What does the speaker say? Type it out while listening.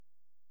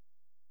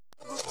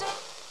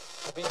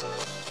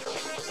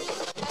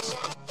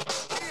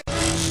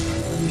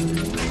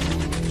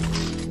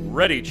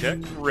Ready Check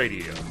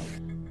Radio.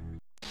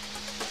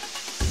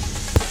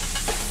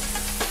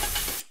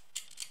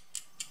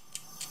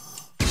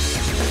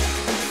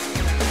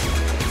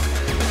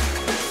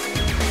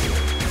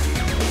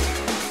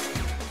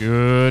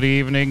 Good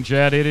evening,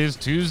 chat. It is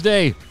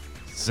Tuesday,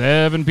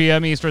 7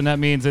 p.m. Eastern. That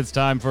means it's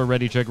time for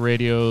Ready Check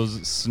Radio's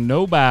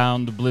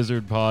Snowbound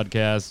Blizzard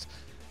podcast.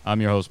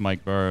 I'm your host,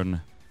 Mike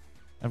Byrne.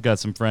 I've got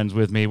some friends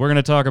with me. We're going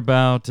to talk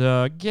about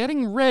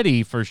getting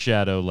ready for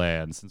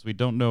Shadowlands. Since we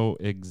don't know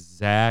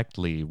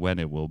exactly when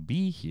it will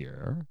be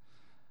here,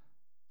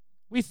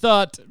 we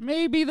thought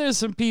maybe there's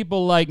some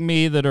people like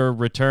me that are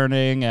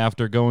returning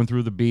after going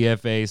through the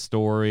BFA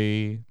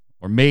story.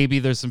 Or maybe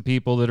there's some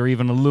people that are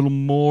even a little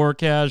more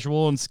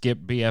casual and skip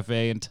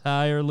BFA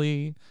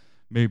entirely.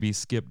 Maybe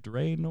skip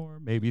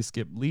Draenor, maybe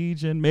skip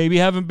Legion, maybe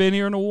haven't been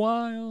here in a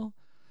while.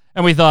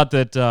 And we thought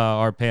that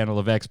our panel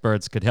of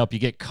experts could help you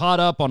get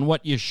caught up on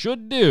what you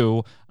should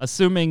do,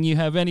 assuming you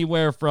have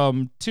anywhere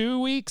from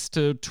 2 weeks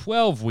to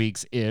 12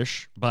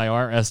 weeks-ish, by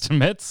our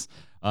estimates,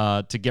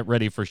 to get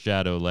ready for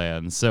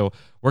Shadowlands. So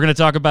we're going to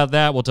talk about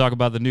that. We'll talk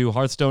about the new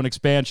Hearthstone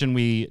expansion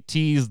we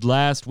teased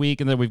last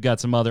week, and then we've got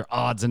some other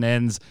odds and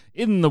ends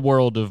in the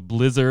world of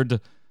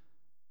Blizzard.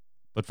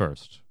 But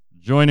first,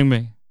 joining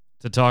me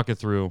to talk it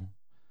through,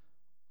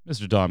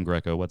 Mr. Dom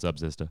Greco. What's up,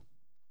 Zista?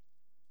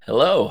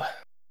 Hello.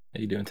 How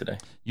are you doing today?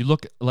 You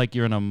look like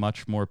you're in a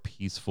much more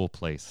peaceful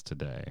place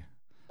today.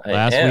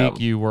 Last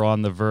week, you were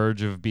on the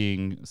verge of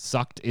being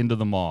sucked into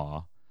the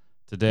maw.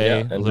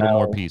 Today, a little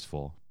more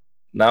peaceful.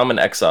 Now I'm in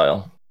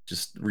exile,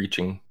 just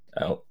reaching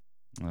out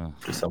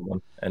for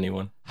someone,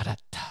 anyone.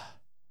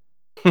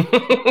 Yes.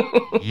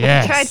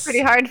 You tried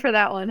pretty hard for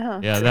that one, huh?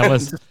 Yeah,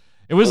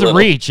 it was a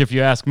reach, if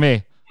you ask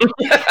me.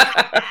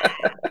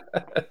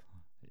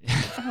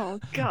 Oh,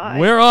 God.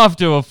 We're off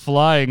to a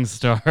flying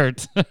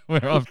start.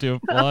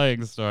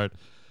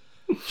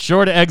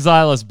 Sure to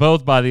exile us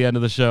both by the end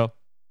of the show.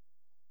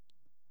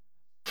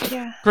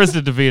 Yeah.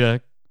 Krista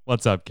DeVita,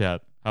 what's up,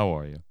 Kat? How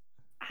are you?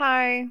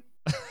 Hi.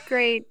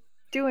 Great.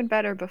 Doing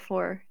better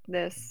before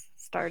this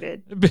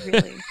started,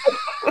 really.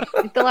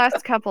 Like the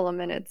last couple of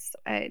minutes,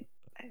 I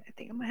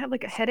think I might have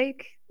like a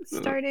headache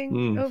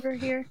starting over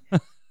here.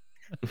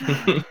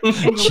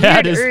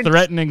 Chad is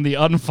threatening the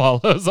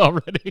unfollows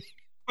already.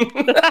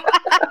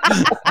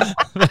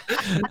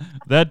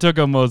 That took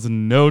almost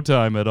no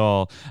time at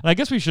all. And I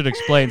guess we should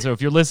explain. So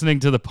if you're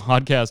listening to the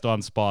podcast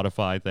on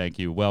Spotify, thank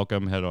you.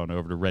 Welcome. Head on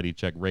over to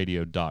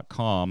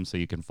readycheckradio.com so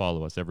you can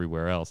follow us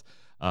everywhere else.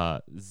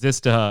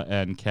 Zista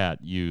and Kat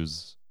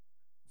use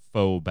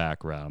faux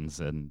backgrounds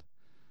and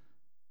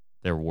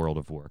they're World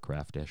of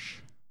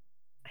Warcraft-ish.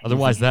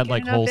 Otherwise, that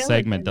like whole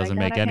segment doesn't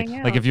make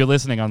any. Like if you're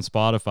listening on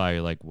Spotify,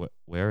 you're like,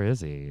 where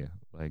is he?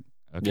 Like,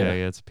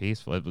 okay, It's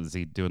peaceful. Was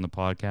he doing the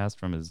podcast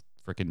from his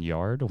freaking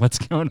yard? What's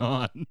going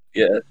on?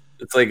 Yeah,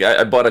 it's like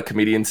I bought a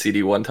comedian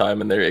CD one time,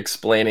 and they're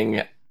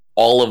explaining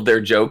all of their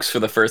jokes for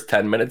the first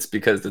 10 minutes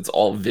because it's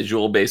all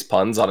visual-based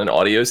puns on an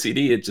audio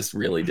CD. It just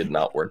really did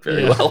not work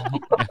very well.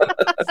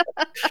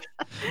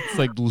 It's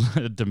like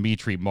a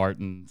Dimitri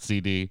Martin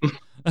CD.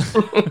 He's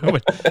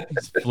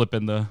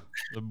flipping the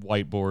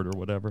whiteboard or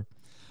whatever.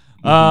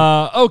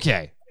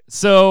 Okay,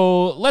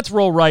 so let's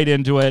roll right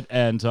into it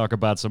and talk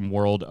about some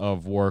World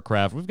of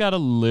Warcraft. We've got a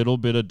little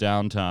bit of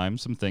downtime,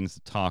 some things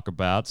to talk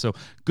about. So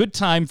good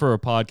time for a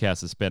podcast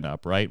to spin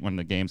up, right? When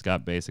the game's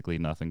got basically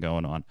nothing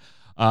going on.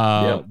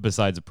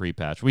 Besides a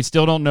pre-patch. We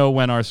still don't know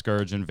when our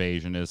Scourge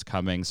invasion is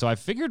coming, so I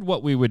figured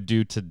what we would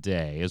do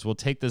today is we'll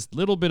take this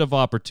little bit of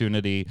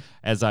opportunity,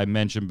 as I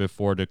mentioned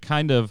before, to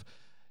kind of,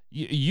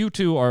 you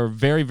two are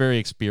very, very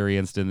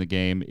experienced in the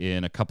game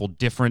in a couple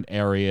different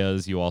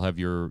areas. You all have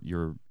your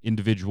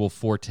individual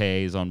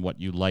fortes on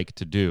what you like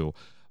to do,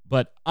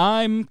 but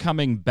I'm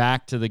coming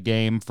back to the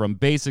game from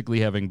basically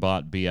having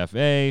bought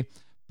BFA,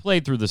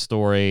 played through the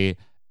story,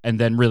 and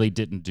then really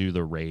didn't do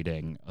the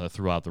raiding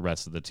throughout the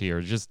rest of the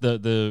tiers. Just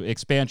the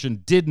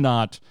expansion did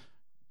not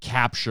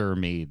capture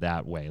me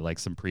that way like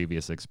some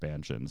previous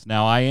expansions.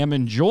 Now, I am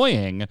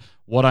enjoying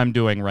what I'm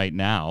doing right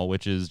now,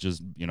 which is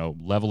just,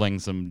 leveling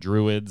some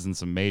druids and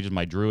some mages.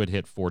 My druid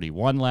hit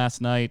 41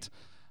 last night,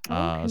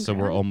 so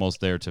we're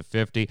almost there to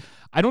 50.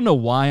 I don't know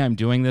why I'm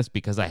doing this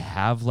because I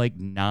have like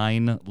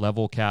 9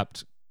 level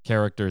capped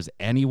characters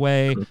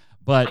anyway,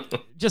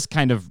 but just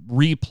kind of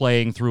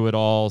replaying through it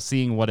all,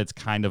 seeing what it's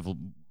kind of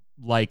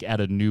like at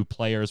a new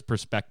player's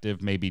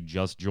perspective, maybe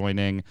just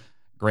joining.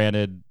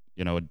 Granted,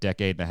 a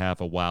decade and a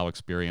half of WoW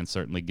experience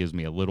certainly gives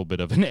me a little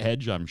bit of an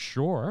edge, I'm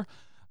sure.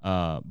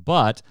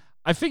 But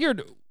I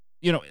figured,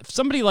 if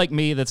somebody like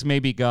me that's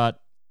maybe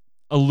got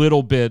a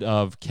little bit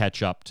of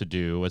catch up to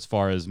do as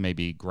far as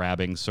maybe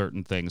grabbing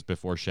certain things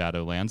before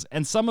Shadowlands,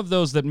 and some of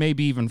those that may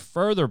be even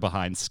further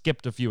behind,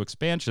 skipped a few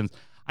expansions,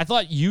 I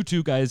thought you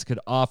two guys could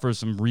offer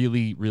some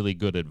really, really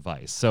good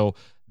advice. So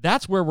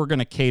that's where we're going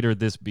to cater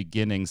this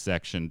beginning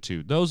section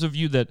to. Those of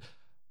you that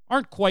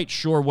aren't quite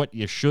sure what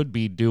you should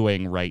be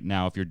doing right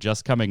now if you're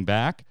just coming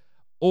back,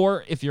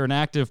 or if you're an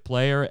active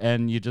player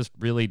and you just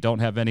really don't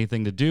have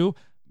anything to do,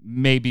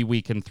 maybe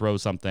we can throw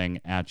something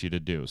at you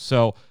to do.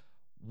 So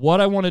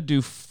what I want to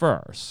do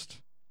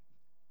first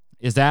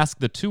is ask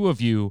the two of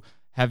you,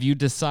 have you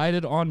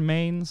decided on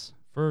mains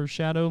for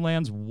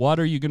Shadowlands? What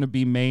are you going to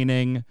be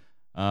maining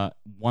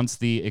once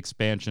the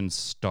expansion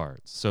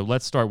starts? So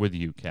let's start with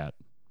you, Kat.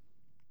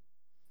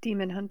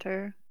 Demon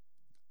Hunter.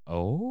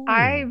 Oh.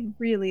 I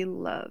really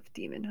love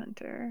Demon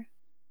Hunter.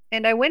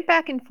 And I went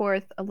back and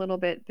forth a little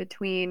bit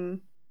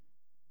between,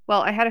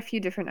 well, I had a few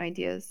different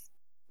ideas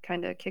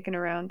kind of kicking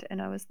around,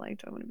 and I was like,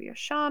 do I want to be a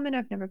shaman?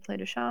 I've never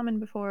played a shaman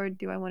before.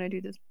 Do I want to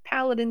do this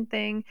paladin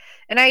thing?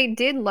 And I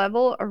did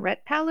level a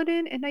ret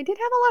paladin, and I did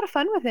have a lot of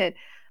fun with it.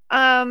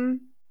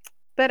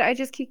 But I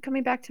just keep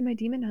coming back to my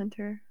Demon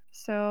Hunter.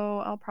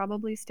 So I'll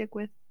probably stick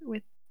with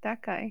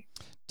that guy.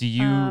 Do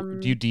you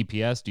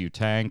DPS? Do you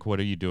tank? What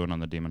are you doing on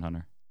the Demon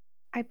Hunter?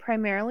 I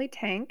primarily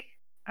tank.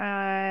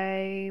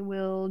 I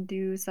will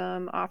do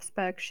some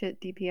off-spec shit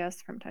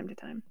DPS from time to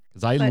time.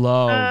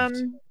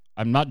 Because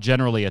I'm not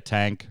generally a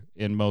tank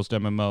in most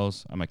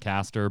MMOs. I'm a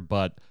caster,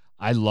 but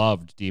I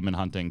loved demon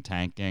hunting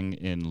tanking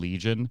in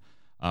Legion.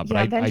 But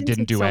I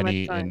didn't do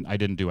any in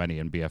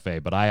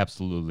BFA, but I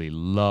absolutely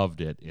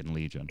loved it in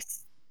Legion.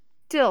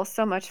 Still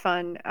so much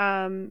fun.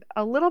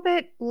 A little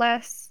bit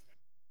less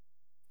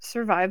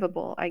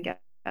survivable, I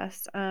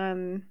guess.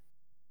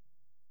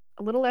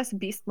 A little less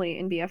beastly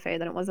in BFA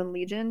than it was in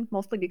Legion,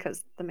 mostly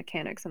because the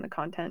mechanics and the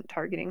content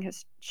targeting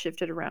has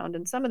shifted around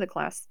and some of the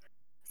class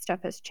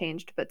stuff has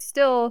changed, but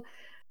still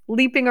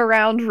leaping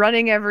around,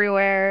 running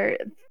everywhere,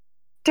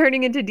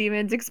 turning into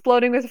demons,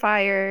 exploding with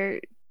fire,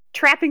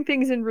 trapping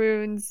things in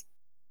runes.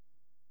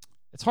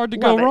 It's hard to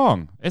go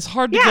wrong. It's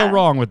hard to go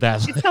wrong with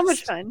that. It's so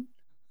much fun.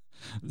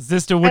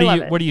 Zista,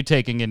 what are you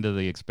taking into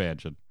the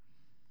expansion?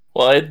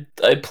 Well,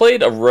 I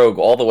played a rogue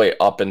all the way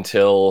up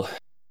until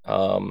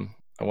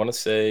I want to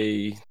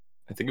say,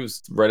 I think it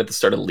was right at the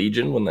start of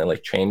Legion when they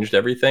like changed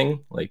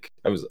everything. Like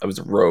I was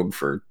a rogue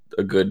for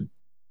a good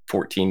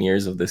 14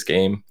 years of this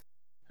game,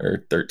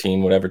 or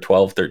 13, whatever,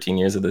 12, 13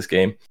 years of this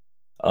game.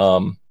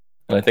 And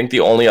I think the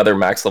only other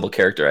max level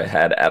character I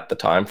had at the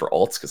time for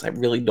alts, because I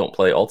really don't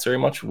play alts very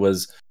much,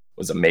 was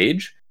a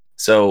mage.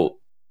 So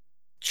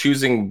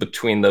choosing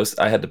between those,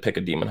 I had to pick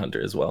a demon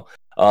hunter as well.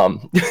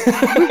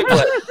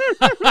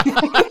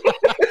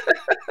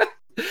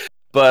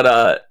 But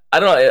I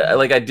don't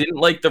know. I didn't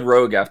like the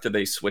rogue after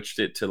they switched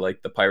it to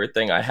like the pirate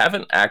thing. I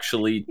haven't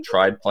actually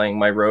tried playing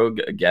my rogue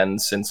again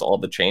since all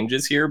the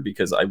changes here,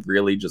 because I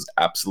really just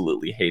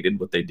absolutely hated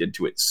what they did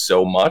to it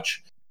so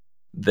much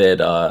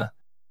that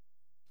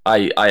I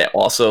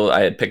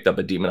had picked up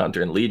a demon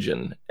hunter in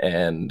Legion,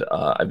 and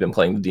I've been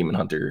playing the demon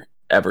hunter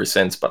ever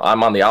since. But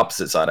I'm on the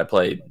opposite side. I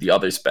play the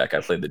other spec. I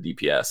play the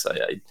DPS.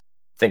 I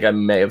think I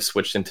may have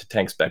switched into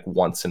tank spec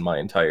once in my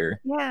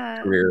entire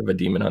career of a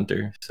demon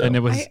hunter. So. And it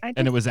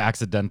was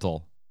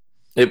accidental.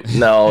 It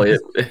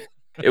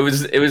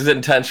was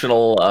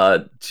intentional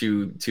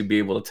to be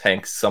able to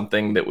tank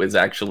something that was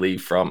actually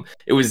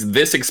it was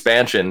this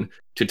expansion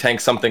to tank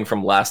something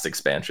from last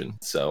expansion.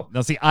 So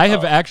now see, I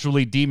have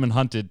actually demon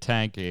hunted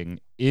tanking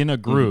in a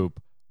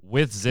group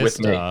with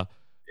Zista,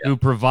 who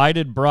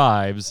provided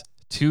bribes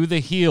to the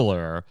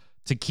healer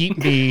to keep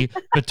me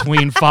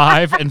between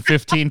 5 and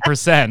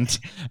 15%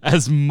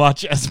 as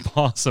much as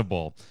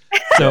possible.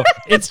 So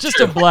it's just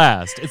a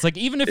blast. It's like,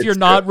 even if you're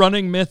not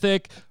running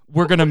Mythic,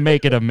 we're going to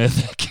make it a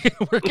Mythic.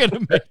 We're going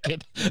to make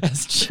it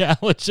as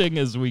challenging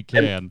as we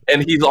can.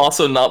 And he's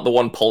also not the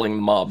one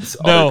pulling mobs.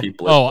 No. Other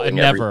people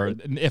never.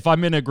 Everything. If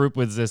I'm in a group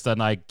with Zista,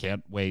 and I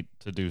can't wait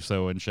to do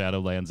so in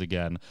Shadowlands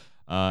again,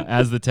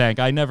 as the tank,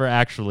 I never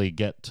actually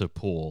get to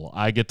pull.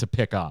 I get to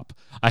pick up.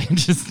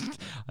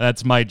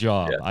 That's my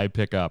job. Yeah. I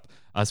pick up.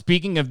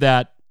 Speaking of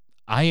that,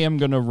 I am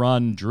going to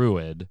run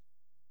Druid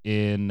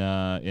in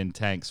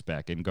tank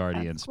spec, in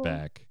Guardian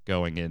spec,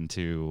 going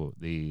into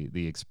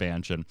the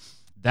expansion.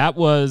 That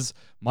was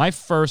my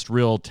first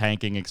real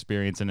tanking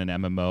experience in an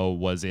MMO,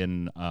 was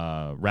in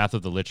Wrath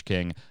of the Lich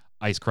King,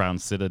 Ice Crown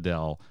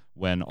Citadel,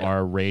 when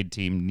our raid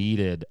team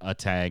needed a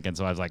tank. And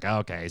so I was like,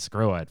 okay,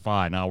 screw it.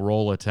 Fine, I'll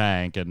roll a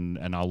tank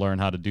and I'll learn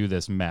how to do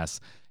this mess.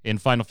 In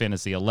Final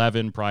Fantasy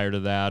XI, prior to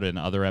that, and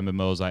other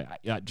MMOs,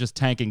 I just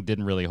tanking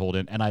didn't really hold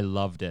in, and I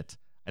loved it.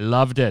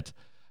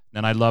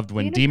 And I loved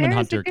when Demon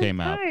Hunter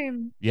came out.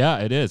 Yeah,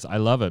 it is. I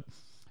love it.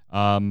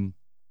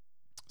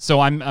 So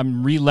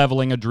I'm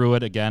re-leveling a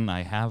druid again.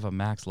 I have a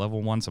max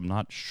level one, so I'm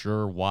not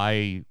sure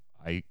why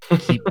I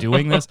keep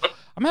doing this.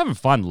 I'm having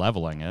fun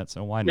leveling it,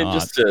 so why not?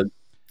 Just to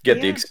get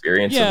the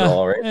experience of it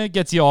all, right? It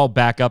gets you all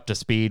back up to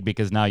speed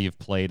because now you've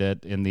played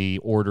it in the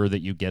order that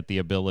you get the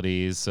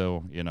abilities.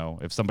 So,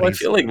 if somebody... I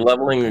feel like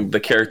leveling the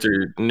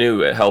character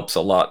new, it helps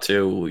a lot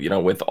too,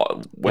 with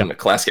when the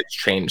class gets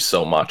changed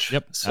so much.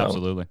 Yep, so.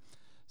 Absolutely.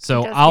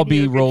 So I'll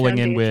be rolling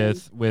in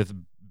with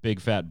big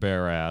fat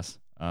bear ass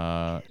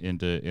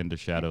into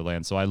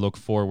Shadowlands. So I look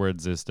forward,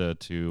 Zista,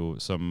 to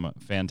some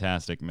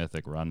fantastic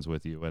Mythic runs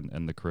with you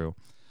and the crew.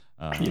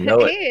 You know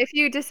it. Hey, if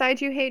you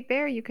decide you hate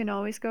bear, you can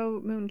always go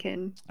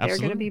Moonkin. They're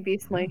going to be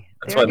beastly.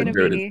 That's They're why the going to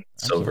beard is be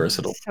so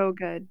versatile. so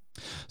good.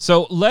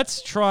 So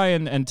let's try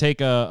and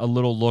take a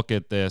little look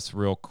at this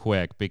real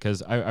quick,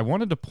 because I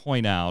wanted to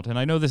point out, and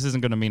I know this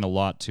isn't going to mean a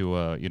lot to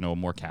a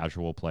more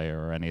casual player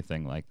or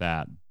anything like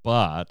that,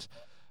 but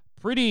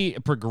pretty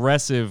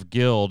progressive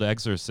guild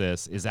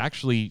Exorcist is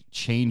actually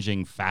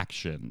changing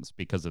factions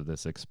because of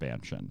this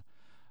expansion.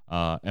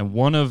 And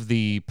one of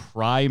the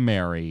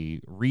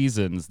primary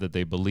reasons that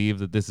they believe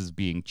that this is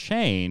being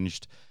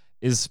changed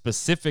is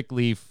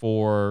specifically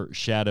for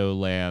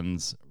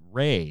Shadowlands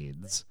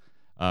raids,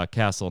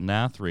 Castle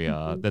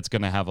Nathria, that's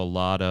going to have a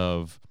lot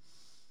of,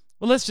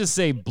 well, let's just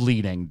say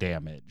bleeding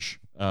damage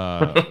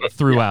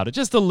throughout it,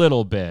 just a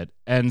little bit.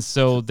 And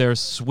so they're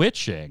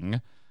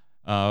switching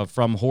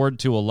from Horde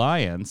to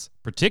Alliance,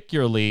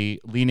 particularly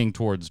leaning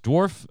towards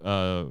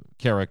dwarf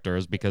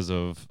characters because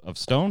of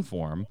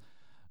Stoneform.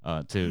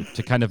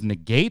 To kind of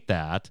negate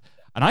that.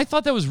 And I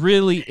thought that was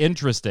really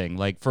interesting,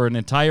 like for an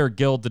entire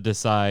guild to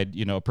decide,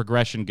 a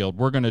progression guild,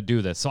 we're going to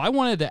do this. So I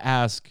wanted to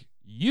ask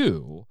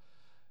you,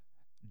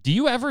 do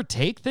you ever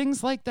take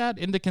things like that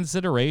into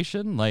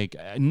consideration? Like,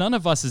 none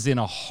of us is in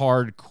a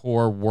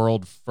hardcore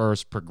world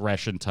first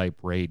progression type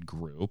raid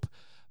group,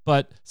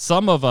 but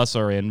some of us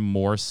are in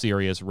more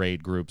serious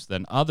raid groups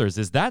than others.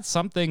 Is that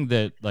something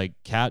that, like,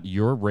 Kat,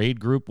 your raid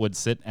group would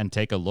sit and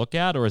take a look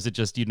at? Or is it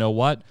just, you know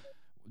what?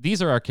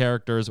 These are our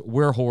characters.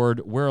 We're Horde.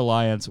 We're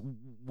Alliance.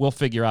 We'll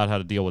figure out how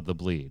to deal with the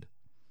bleed.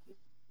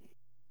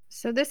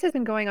 So this has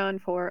been going on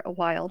for a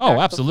while. Oh,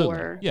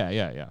 absolutely.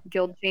 Yeah.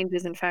 Guild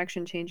changes and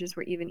faction changes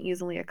were even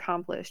easily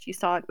accomplished. You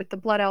saw it with the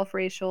Blood Elf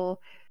racial.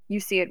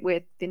 You see it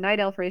with the Night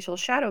Elf racial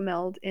Shadow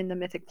Meld in the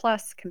Mythic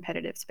Plus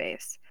competitive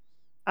space.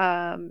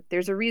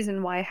 There's a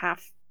reason why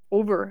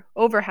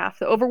over half,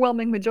 the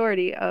overwhelming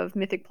majority of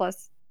Mythic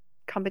Plus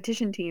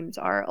competition teams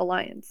are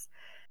Alliance.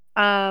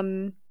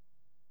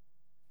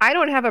 I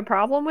don't have a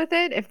problem with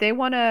it if they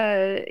want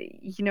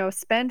to,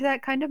 spend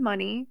that kind of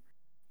money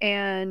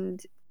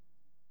and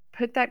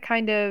put that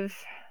kind of,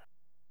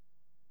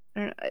 I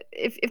don't know,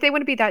 if they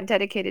want to be that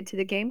dedicated to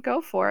the game, go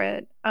for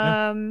it.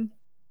 Yeah.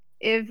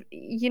 If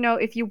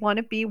you want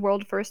to be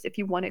world first, if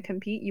you want to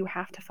compete, you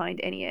have to find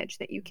any edge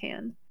that you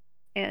can,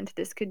 and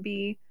this could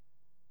be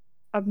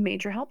a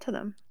major help to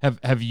them.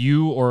 Have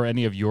you or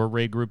any of your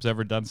raid groups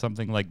ever done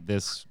something like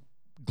this,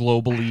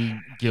 globally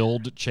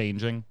guild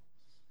changing?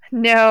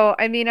 No,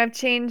 I mean, I've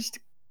changed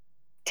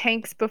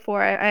tanks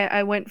before.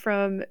 I went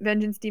from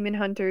Vengeance Demon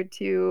Hunter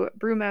to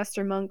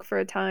Brewmaster Monk for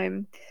a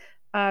time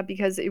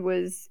because it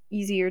was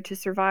easier to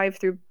survive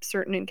through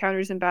certain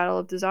encounters in Battle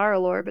of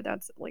Dazar'alor, but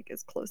that's like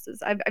as close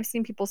as I've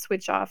seen people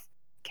switch off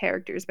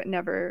characters, but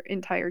never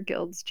entire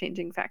guilds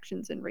changing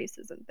factions and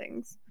races and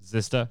things.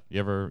 Zista, you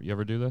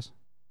ever do this?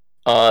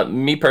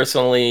 Me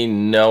personally,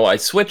 no. I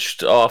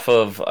switched off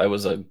of. I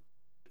was a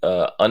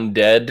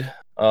undead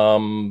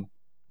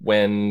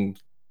when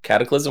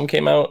Cataclysm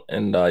came out,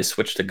 and I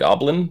switched to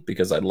Goblin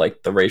because I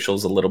liked the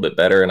racials a little bit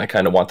better, and I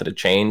kind of wanted to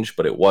change,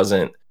 but it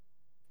wasn't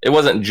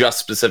just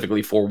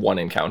specifically for one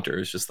encounter.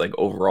 It's just like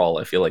overall,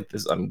 I feel like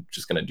I'm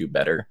just gonna do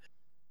better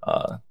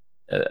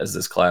as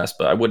this class.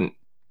 But I wouldn't.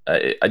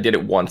 I did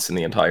it once in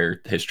the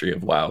entire history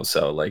of WoW,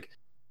 so like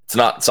it's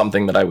not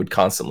something that I would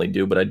constantly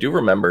do. But I do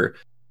remember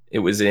it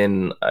was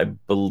in, I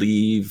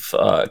believe,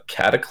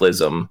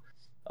 Cataclysm.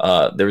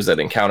 There was that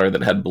encounter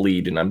that had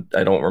bleed, and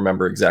I don't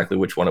remember exactly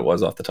which one it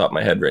was off the top of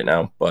my head right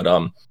now. But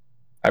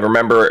I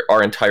remember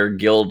our entire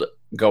guild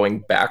going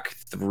back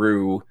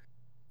through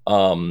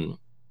Burning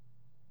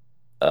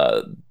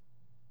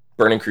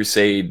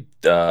Crusade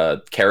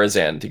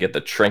Karazhan to get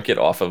the trinket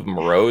off of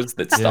Morose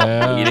that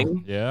stopped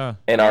bleeding. Yeah.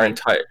 And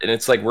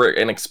it's like we're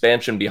an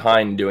expansion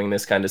behind doing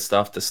this kind of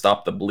stuff to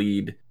stop the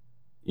bleed.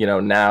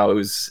 Now it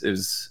was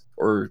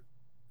I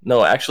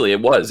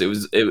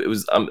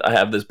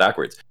have this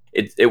backwards.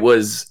 It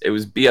was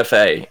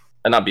BFA,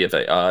 not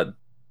BFA,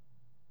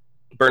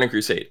 Burning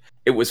Crusade.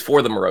 It was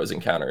for the Morose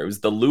encounter. It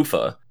was the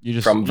loofah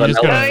from Vanilla. You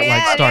just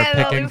gonna start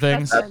picking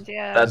things?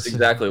 That's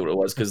exactly what it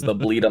was, because the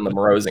bleed on the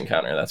Morose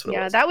encounter, that's what it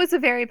was. Yeah, that was a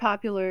very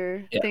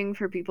popular thing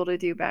for people to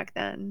do back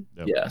then.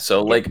 Yep. Yeah,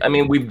 so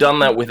we've done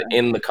that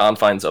within the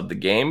confines of the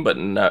game, but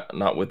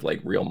not with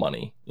like real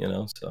money,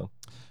 so.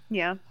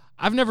 Yeah.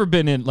 I've never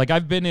been in,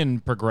 I've been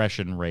in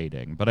progression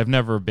rating, but I've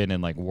never been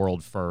in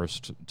world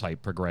first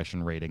type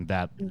progression rating,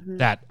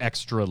 that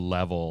extra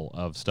level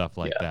of stuff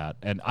like that.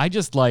 And I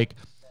just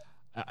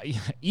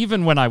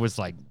even when I was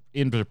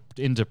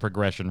into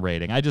progression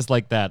rating, I just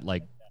like that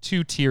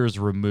 2 tiers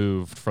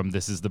removed from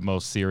this is the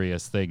most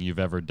serious thing you've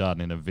ever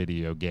done in a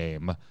video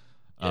game.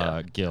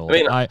 Guild.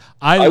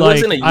 I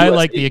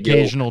like the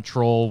occasional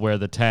troll where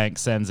the tank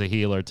sends a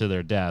healer to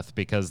their death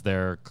because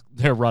they're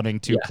running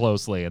too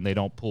closely and they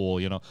don't pull.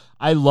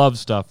 I love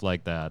stuff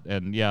like that.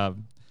 And I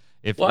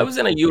was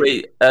in a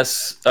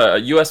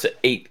US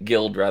 8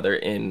 guild rather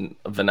in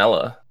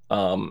vanilla,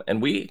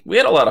 and we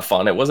had a lot of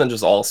fun. It wasn't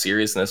just all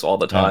seriousness all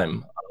the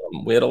time.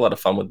 We had a lot of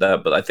fun with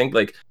that. But I think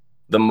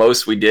the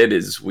most we did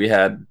is we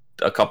had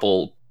a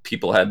couple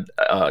people had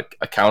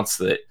accounts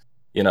that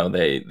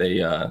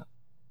they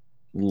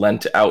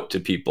lent out to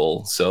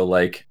people. So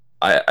like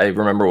I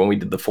remember when we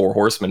did the Four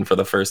Horsemen for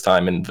the first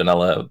time in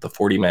vanilla, the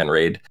 40-man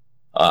raid,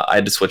 I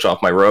had to switch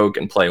off my rogue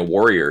and play a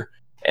warrior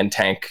and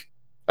tank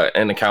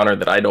an encounter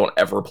that I don't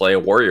ever play a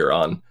warrior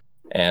on.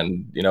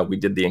 And we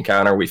did the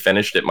encounter, we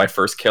finished it. My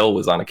first kill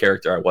was on a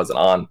character I wasn't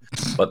on,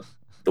 but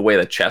the way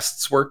the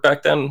chests worked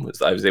back then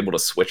was I was able to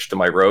switch to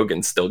my rogue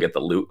and still get the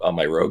loot on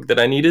my rogue that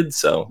I needed.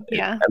 So it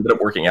ended up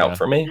working out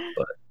for me.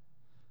 But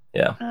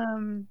yeah.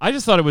 I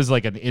just thought it was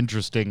like an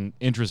interesting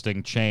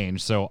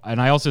change. So, and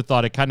I also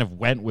thought it kind of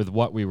went with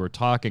what we were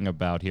talking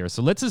about here.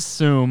 So let's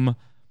assume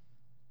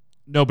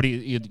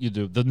nobody,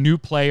 the new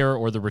player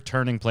or the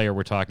returning player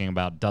we're talking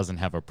about doesn't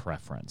have a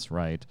preference,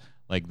 right?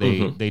 Like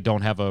they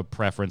don't have a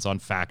preference on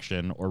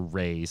faction or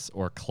race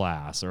or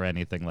class or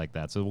anything like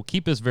that. So we'll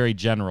keep this very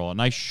general.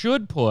 And I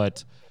should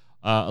put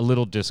a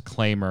little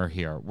disclaimer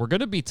here. We're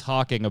going to be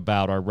talking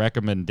about our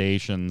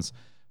recommendations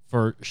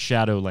for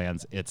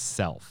Shadowlands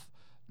itself,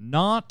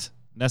 not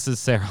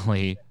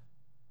necessarily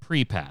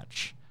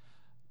pre-patch.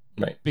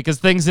 Right. Because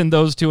things in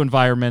those two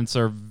environments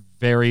are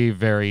very,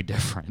 very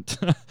different.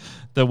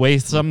 The way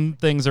some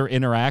things are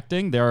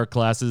interacting, there are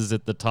classes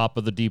at the top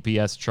of the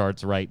DPS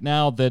charts right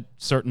now that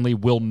certainly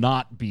will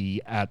not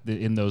be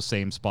in those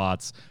same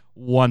spots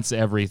once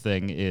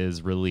everything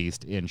is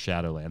released in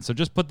Shadowlands. So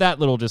just put that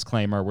little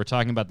disclaimer. We're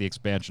talking about the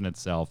expansion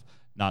itself,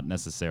 not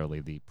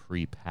necessarily the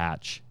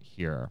pre-patch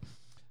here.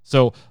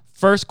 So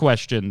first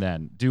question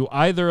then, do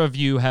either of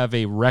you have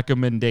a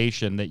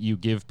recommendation that you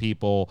give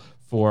people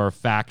for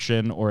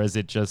faction, or is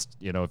it just,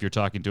 if you're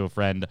talking to a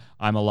friend,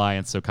 I'm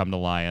Alliance, so come to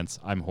Alliance,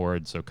 I'm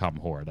Horde, so come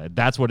Horde?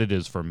 That's what it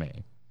is for me.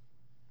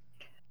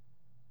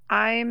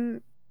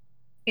 I'm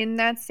in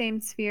that same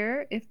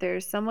sphere. If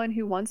there's someone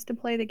who wants to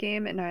play the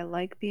game and I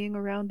like being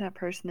around that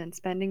person and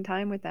spending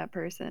time with that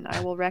person,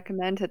 I will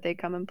recommend that they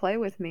come and play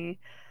with me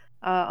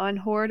on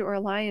Horde or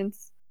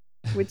Alliance,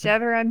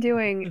 whichever I'm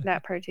doing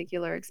that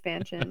particular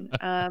expansion.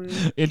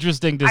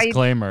 Interesting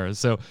disclaimer.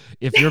 So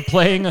if you're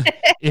playing,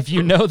 if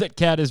you know that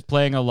Kat is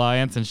playing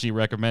Alliance and she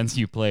recommends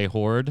you play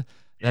Horde,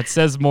 that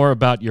says more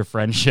about your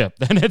friendship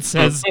than it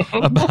says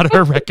about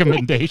her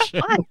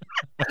recommendation.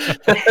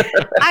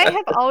 I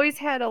have always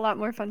had a lot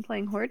more fun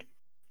playing Horde.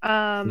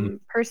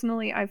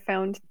 Personally, I've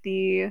found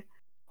the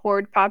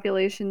Horde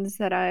populations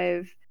that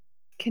I've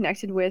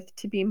connected with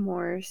to be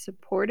more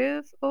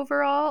supportive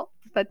overall.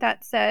 But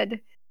that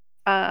said,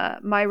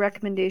 my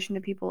recommendation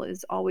to people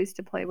is always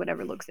to play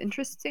whatever looks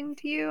interesting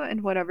to you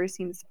and whatever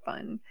seems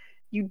fun.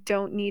 You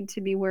don't need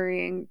to be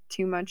worrying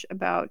too much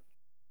about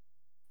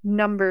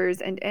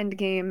numbers and end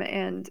game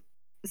and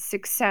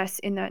success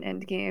in that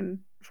end game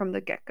from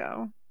the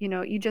get-go.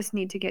 You just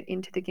need to get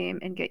into the game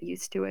and get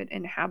used to it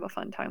and have a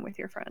fun time with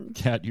your friends.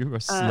 Kat, you are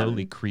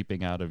slowly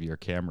creeping out of your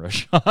camera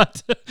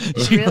shot.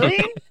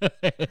 Really?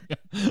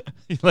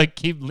 You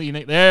keep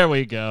leaning. There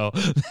we go.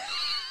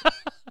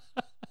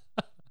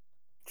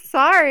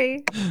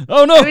 Sorry.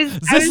 Oh no!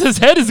 His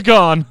head is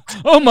gone.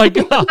 Oh my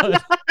god.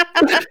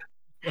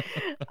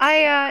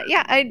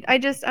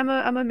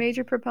 I'm a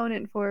major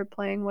proponent for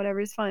playing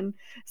whatever's fun.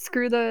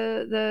 Screw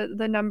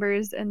the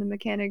numbers and the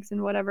mechanics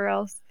and whatever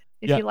else.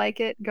 If you like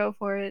it, go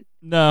for it.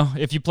 No,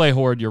 if you play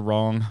Horde, you're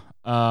wrong.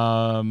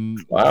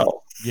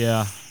 Wow.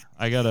 Yeah.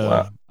 I don't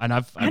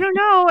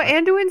know.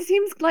 Anduin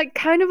seems like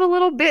kind of a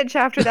little bitch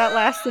after that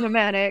last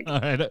cinematic.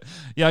 All right.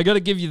 Yeah, I got to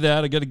give you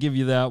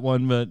that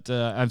one, but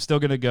I'm still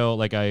going to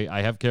go,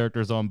 I have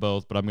characters on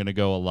both, but I'm going to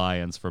go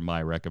Alliance for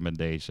my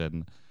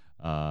recommendation.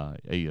 I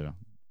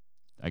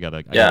got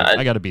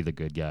to be the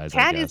good guys.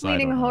 Kat is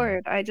leading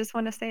Horde. I just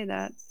want to say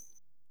that.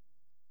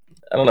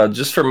 I don't know.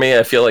 Just for me,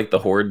 I feel like the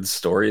Horde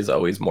story is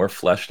always more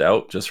fleshed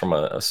out, just from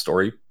a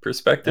story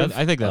perspective.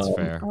 I think that's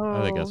fair.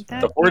 I think that's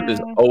fair. The Horde is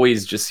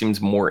always just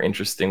seems more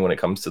interesting when it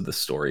comes to the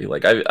story.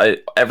 Like I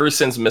ever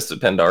since Mists of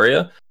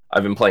Pandaria,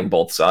 I've been playing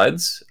both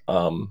sides.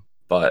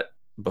 But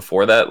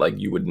before that,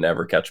 you would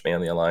never catch me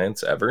on the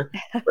Alliance ever.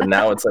 But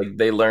now it's like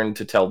they learned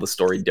to tell the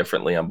story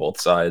differently on both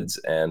sides,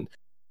 and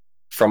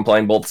from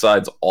playing both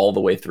sides all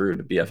the way through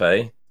to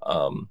BFA,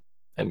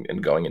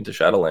 and going into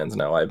Shadowlands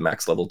now, I have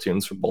max level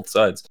tunes for both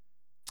sides.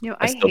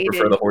 I still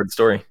prefer the Horde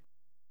story.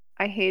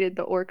 I hated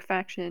the Orc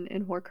faction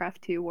in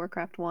Warcraft 2,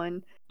 Warcraft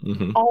 1.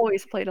 Mm-hmm.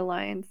 Always played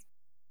Alliance.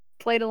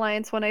 Played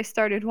Alliance when I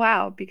started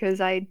WoW because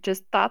I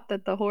just thought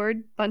that the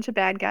Horde, bunch of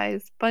bad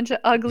guys, bunch of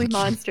ugly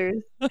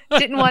monsters,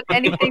 didn't want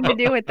anything to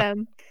do with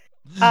them.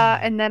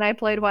 And then I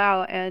played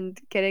WoW, and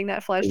getting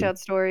that fleshed out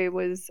story I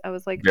was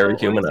like, very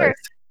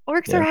humanized.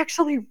 Orcs are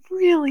actually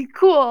really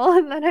cool.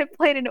 And then I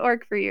played an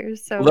orc for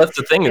years. So that's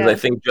the thing is, I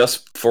think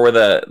just for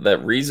that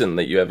reason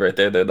that you have right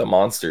there, they're the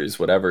monsters,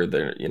 whatever.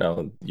 They're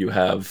you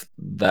have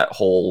that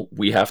whole.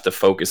 We have to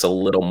focus a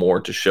little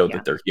more to show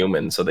that they're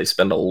human. So they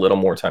spend a little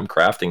more time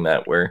crafting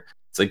that. Where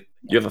it's like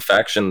you have a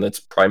faction that's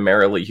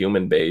primarily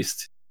human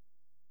based.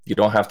 You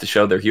don't have to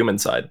show their human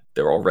side.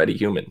 They're already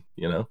human.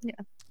 Yeah.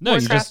 No,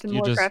 Warcraft you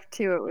Warcraft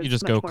 2, it was you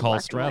just much go more call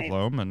black and white.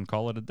 Strathlome and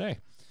call it a day.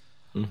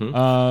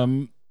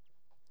 Mm-hmm.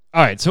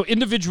 All right, so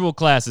individual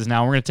classes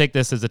now. We're going to take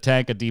this as a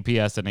tank, a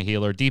DPS, and a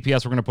healer.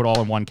 DPS, we're going to put all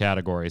in one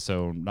category.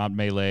 So not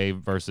melee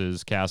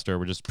versus caster.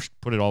 We're just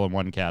put it all in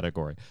one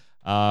category.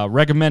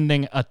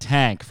 Recommending a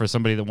tank for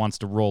somebody that wants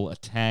to roll a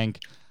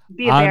tank.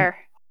 Be a bear.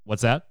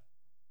 What's that?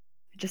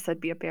 I just said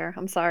be a bear.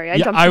 I'm sorry.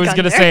 I was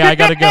going to say I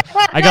got to go.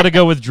 I got to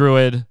go with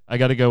Druid. I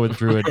got to go with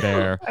Druid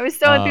Bear. I was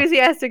so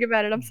enthusiastic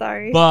about it. I'm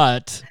sorry.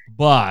 But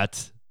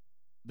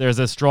there's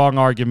a strong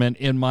argument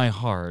in my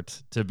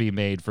heart to be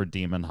made for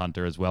Demon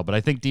Hunter as well. But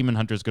I think Demon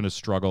Hunter is going to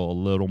struggle a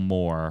little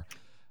more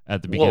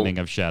at the beginning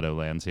of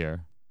Shadowlands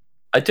here.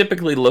 I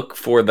typically look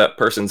for that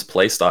person's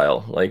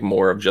playstyle, like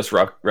more of just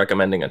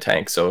recommending a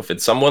tank. So if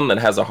it's someone that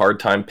has a hard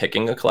time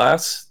picking a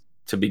class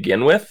to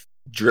begin with,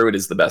 Druid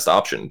is the best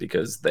option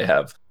because they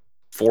have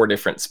 4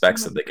 different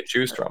specs that they could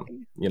choose from,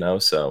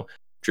 so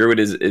Druid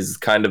is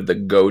kind of the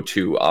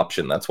go-to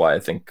option. That's why I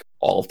think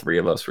all 3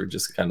 of us were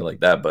just kind of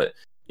like that. But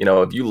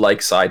if you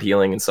like side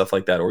healing and stuff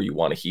like that, or you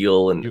want to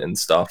heal and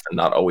stuff and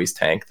not always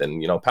tank,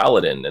 then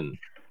Paladin and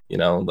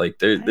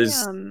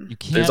there's you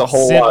can't there's a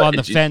whole sit lot on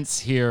the fence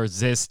here,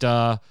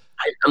 Zista.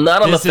 I'm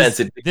not on the fence.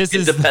 It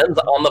depends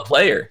on the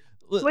player.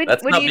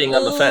 That's not being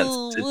on the fence.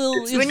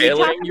 It's when you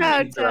talk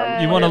about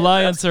you want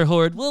Alliance or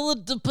Horde? Well,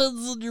 it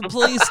depends on your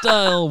play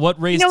style. What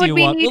race do you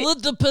want? Well,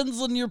 it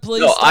depends on your play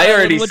style. I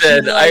already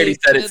said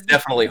it's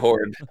definitely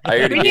Horde.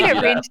 We need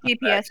a ranged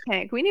DPS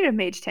tank. We need a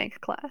mage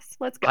tank class.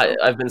 Let's go.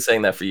 I've been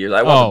saying that for years.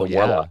 I wanted the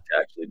Warlock to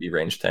actually be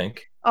ranged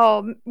tank.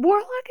 Oh,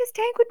 Warlock as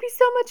tank would be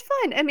so much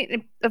fun. I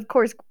mean, of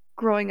course,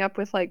 growing up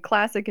with like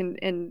Classic and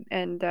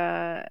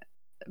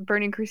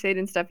Burning Crusade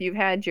and stuff, you've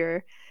had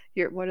your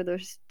what are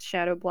those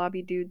shadow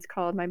blobby dudes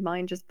called? My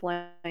mind just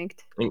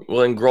blanked.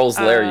 Well, in Grohl's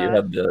Lair, you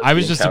had the. I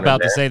was just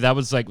about to say that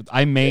was like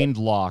I mained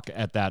Locke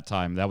at that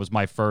time. That was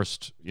my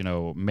first,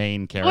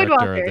 main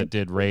character that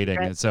did raiding,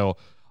 and so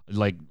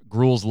like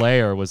Gruul's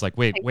Lair was like,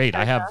 wait,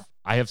 I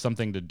have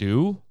something to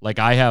do. Like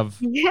I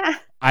have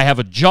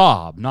a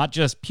job, not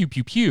just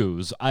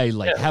pews. I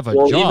have a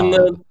job.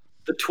 Even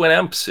the twin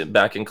imps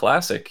back in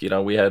Classic,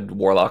 we had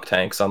Warlock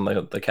tanks on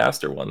the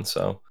caster one,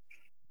 so.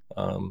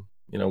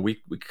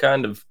 We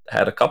kind of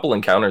had a couple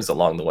encounters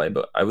along the way,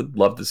 but I would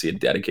love to see a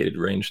dedicated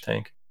range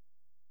tank.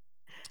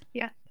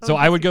 Yeah. So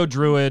I would go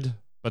Druid,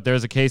 but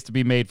there's a case to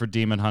be made for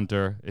Demon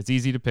Hunter. It's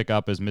easy to pick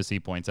up, as Missy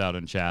points out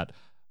in chat,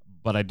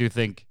 but I do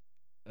think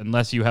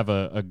unless you have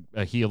a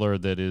healer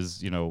that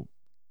is,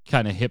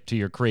 kind of hip to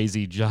your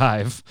crazy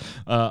jive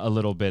a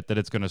little bit, that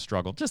it's going to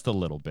struggle just a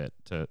little bit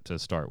to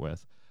start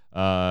with.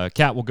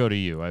 Kat, we'll go to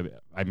you.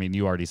 I mean,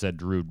 you already said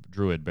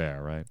Druid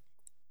Bear, right?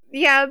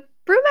 Yeah.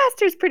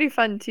 Brewmaster's pretty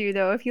fun too,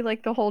 though. If you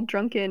like the whole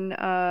drunken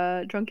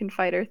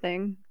fighter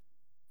thing,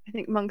 I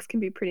think monks can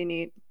be pretty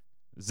neat.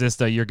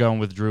 Zista, you're going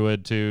with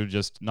Druid too,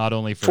 just not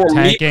only for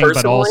tanking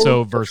but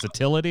also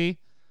versatility.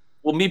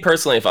 Well, me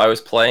personally, if I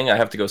was playing, I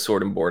have to go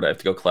sword and board. I have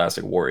to go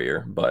classic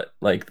warrior. But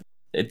like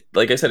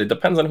I said, it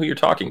depends on who you're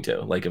talking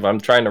to. Like if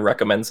I'm trying to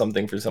recommend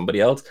something for somebody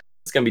else,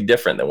 it's gonna be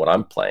different than what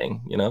I'm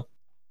playing.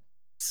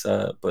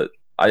 But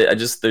I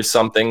just there's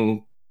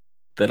something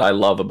that I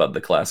love about the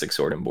classic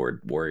sword and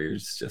board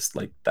warriors. Just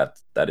like that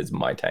is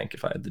my tank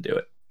if I had to do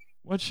it.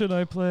 What should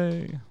I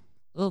play?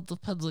 Well, it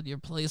depends on your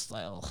play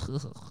style.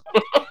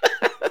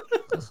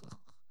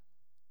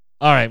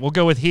 All right, we'll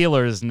go with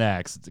healers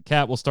next.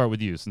 Kat, we'll start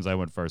with you since I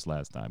went first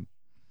last time.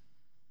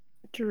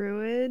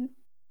 Druid.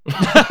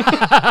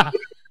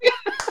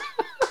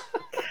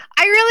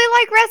 I really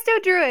like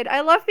Resto Druid.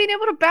 I love being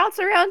able to bounce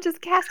around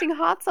just casting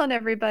hots on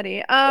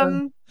everybody.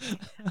 I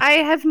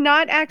have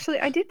not actually.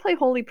 I did play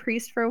Holy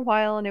Priest for a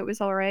while, and it was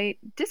all right.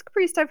 Disc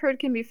Priest I've heard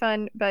can be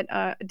fun, but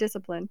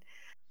discipline.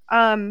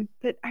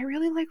 But I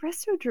really like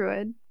Resto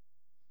Druid.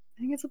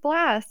 I think it's a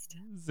blast.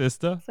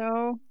 Zista?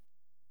 So,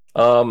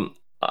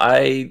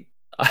 I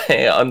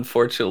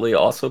unfortunately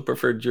also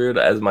prefer Druid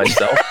as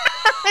myself.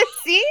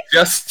 See?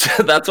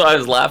 That's why I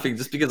was laughing,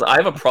 just because I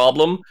have a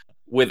problem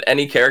with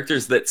any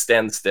characters that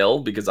stand still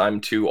because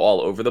I'm too all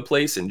over the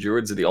place, and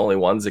Druids are the only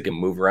ones that can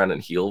move around and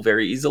heal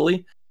very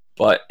easily.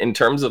 But in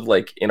terms of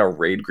like in a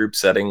raid group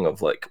setting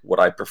of like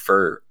what I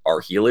prefer are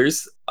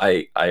healers,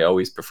 I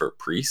always prefer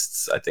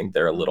priests. I think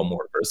they're a little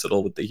more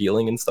versatile with the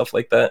healing and stuff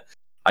like that.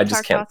 I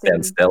just can't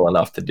stand still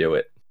enough to do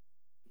it.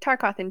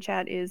 Tarkoth in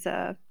chat is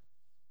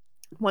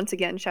once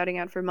again shouting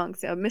out for monks,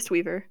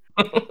 Mistweaver.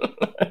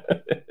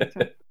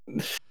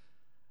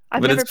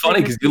 But it's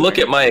funny because you look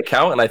at my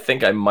account and I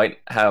think I might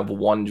have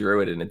one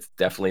Druid and it's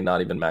definitely not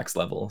even max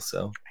level.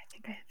 So,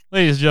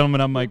 ladies and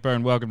gentlemen, I'm Mike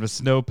Byrne. Welcome to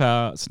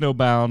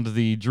Snowbound,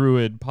 the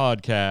Druid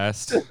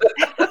podcast.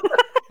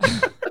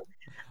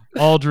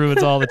 All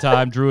Druids all the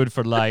time. Druid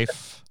for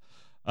life.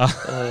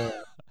 Yeah,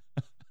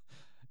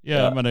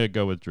 I'm going to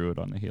go with Druid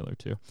on the healer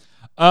too.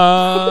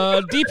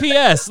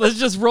 DPS. Let's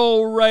just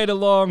roll right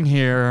along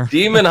here.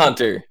 Demon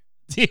Hunter.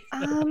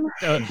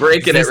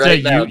 Breaking it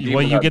right now.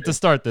 You get to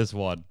start this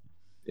one.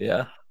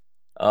 Yeah.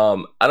 I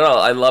don't know.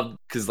 I love,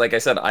 because like I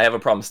said, I have a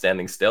problem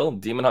standing still.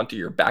 Demon Hunter,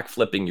 you're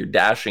backflipping, you're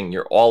dashing,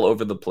 you're all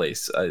over the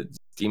place.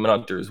 Demon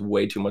Hunter is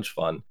way too much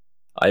fun.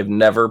 I've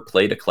never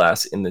played a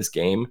class in this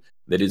game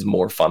that is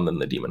more fun than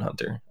the Demon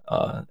Hunter.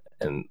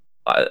 And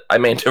I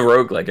mained a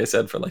rogue, like I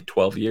said, for like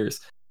 12 years.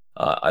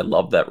 I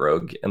loved that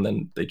rogue, and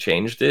then they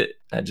changed it.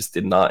 I just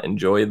did not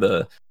enjoy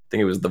I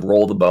think it was the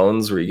roll the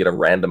bones where you get a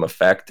random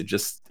effect.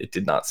 It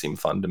did not seem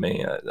fun to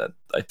me.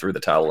 I threw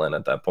the towel in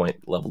at that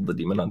point, leveled the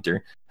Demon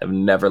Hunter. I've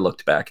never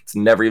looked back. It's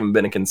never even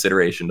been a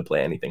consideration to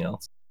play anything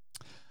else.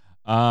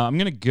 I'm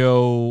going to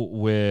go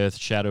with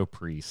Shadow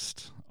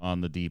Priest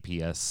on the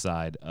DPS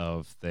side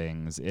of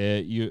things.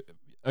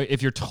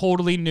 If you're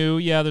totally new,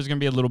 yeah, there's going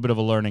to be a little bit of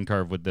a learning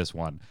curve with this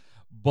one.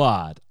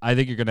 But I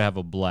think you're going to have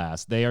a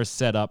blast. They are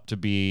set up to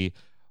be...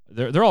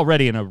 They're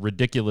already in a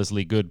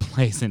ridiculously good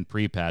place in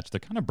pre-patch.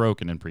 They're kind of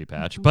broken in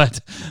pre-patch, but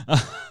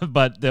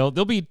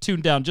they'll be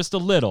tuned down just a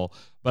little.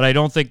 But I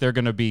don't think they're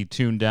going to be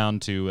tuned down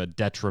to a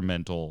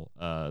detrimental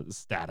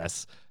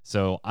status.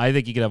 So I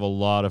think you could have a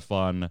lot of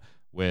fun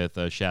with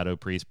a Shadow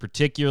Priest,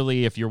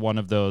 particularly if you're one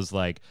of those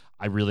like,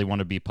 I really want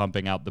to be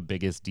pumping out the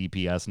biggest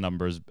DPS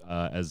numbers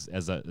as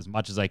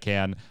much as I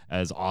can,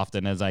 as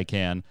often as I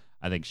can.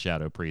 I think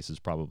Shadow Priest is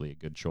probably a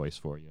good choice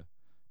for you.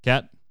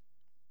 Kat?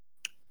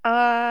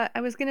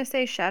 I was gonna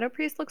say Shadow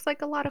Priest looks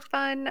like a lot of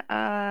fun.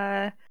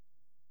 I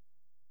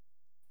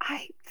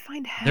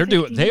find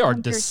They are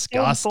Hunter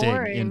disgusting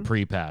so in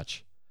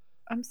pre-patch.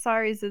 I'm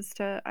sorry,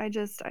 Zista. I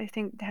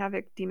think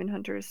Havoc Demon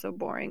Hunter is so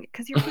boring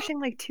because you're pushing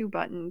like 2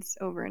 buttons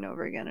over and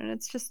over again, and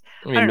it's just.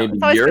 I mean,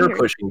 maybe you're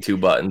pushing 2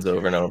 buttons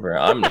over and over.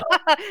 I'm not.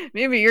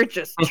 Maybe you're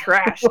just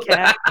trash,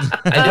 Cat.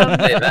 I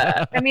didn't say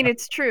that. I mean,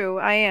 it's true.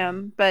 I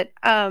am, but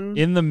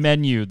in the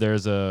menu,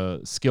 there's a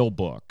skill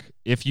book.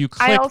 If you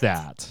click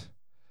that.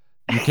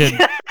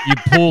 You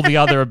pull the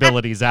other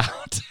abilities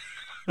out.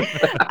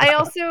 I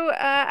also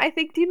I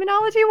think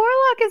Demonology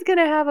Warlock is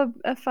gonna have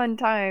a fun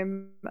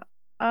time.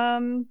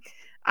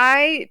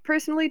 I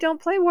personally don't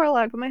play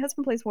Warlock, but my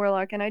husband plays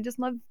Warlock, and I just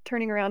love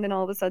turning around and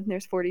all of a sudden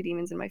there's 40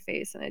 demons in my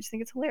face, and I just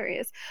think it's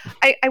hilarious.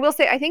 I will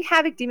say I think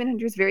Havoc Demon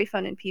Hunter is very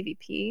fun in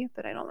PvP,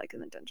 but I don't like it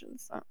in the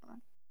dungeons.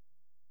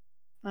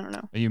 I don't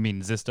know. You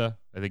mean Zista?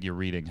 I think you're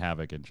reading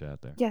Havoc in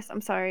chat there. Yes, I'm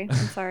sorry.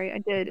 I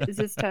did.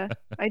 Zista.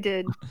 I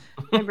did.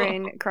 My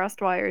brain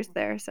crossed wires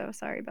there, so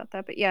sorry about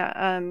that. But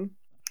yeah,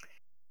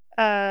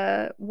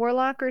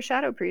 Warlock or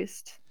Shadow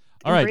Priest.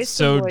 All right,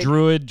 so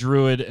Druid,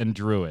 and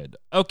Druid.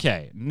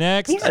 Okay,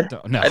 next. Yeah.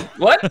 No.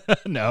 What?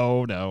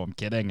 No, I'm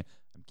kidding.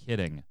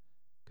 Good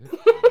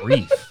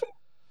grief.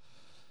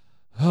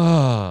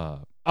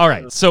 All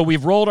right, so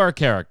we've rolled our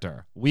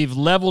character. We've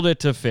leveled it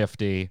to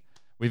 50.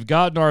 We've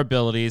gotten our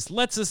abilities.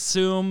 Let's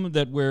assume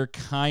that we're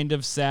kind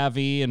of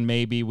savvy and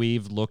maybe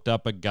we've looked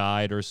up a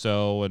guide or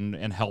so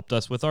and helped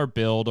us with our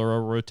build or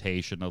a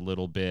rotation a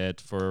little bit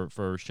for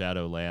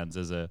Shadowlands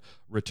as a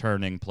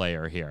returning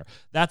player here.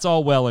 That's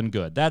all well and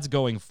good. That's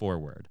going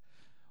forward.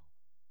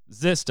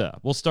 Zista,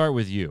 we'll start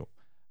with you.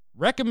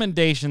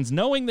 Recommendations,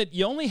 knowing that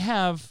you only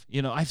have,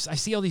 I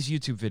see all these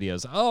YouTube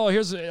videos. Oh,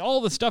 here's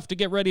all the stuff to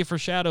get ready for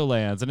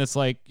Shadowlands, and it's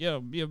like,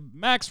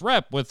 max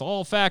rep with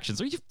all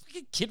factions. Are you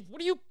kidding?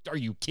 Are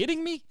you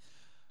kidding me?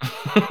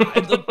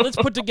 Let's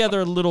put together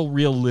a little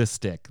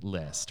realistic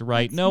list,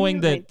 right? That's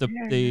knowing that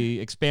right the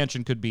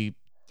expansion could be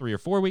 3 or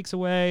 4 weeks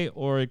away,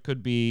 or it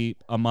could be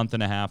a month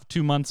and a half,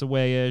 2 months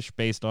away-ish,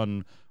 based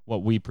on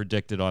what we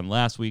predicted on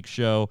last week's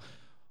show.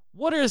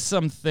 What are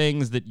some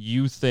things that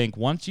you think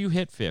once you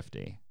hit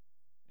 50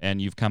 and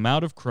you've come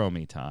out of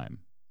Chromie time,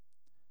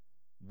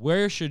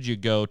 where should you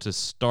go to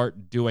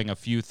start doing a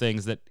few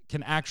things that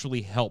can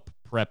actually help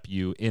prep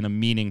you in a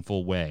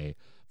meaningful way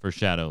for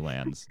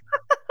Shadowlands?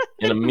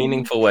 In a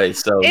meaningful way.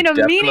 So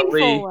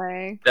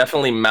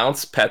definitely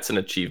mounts, pets, and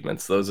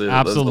achievements. Those are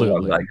the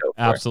ones I go for.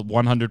 Absolutely,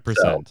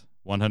 100%.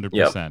 100%.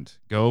 Yep.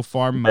 Go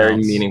farm mounts.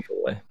 Very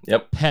meaningful way.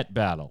 Yep. Pet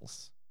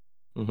battles.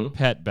 Mm-hmm.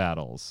 Pet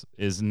battles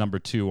is number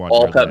 2 on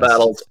all your pet list.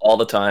 Battles all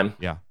the time.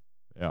 Yeah.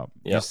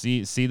 Yep.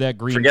 You see that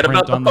green Forget print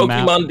about the on the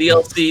map. Pokemon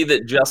DLC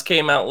that just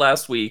came out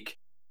last week.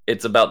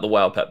 It's about the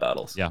WoW pet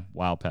battles. Yeah,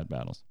 WoW pet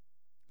battles.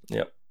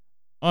 Yep.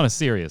 On a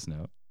serious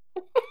note.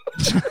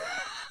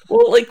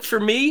 Well, like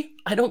for me,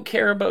 I don't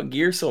care about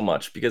gear so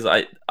much because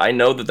I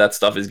know that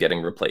stuff is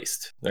getting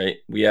replaced, right?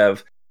 We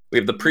have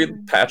the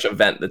pre-patch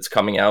event that's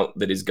coming out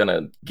that is going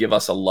to give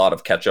us a lot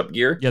of catch-up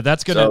gear. Yeah,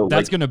 that's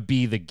gonna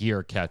be the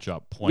gear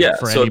catch-up point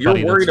for so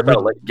anybody if you're worried that's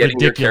about getting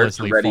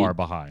ridiculously your character ready, far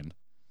behind.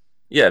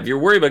 Yeah, if you're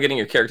worried about getting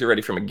your character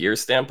ready from a gear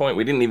standpoint,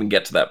 we didn't even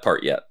get to that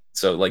part yet.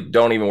 So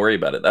don't even worry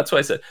about it. That's why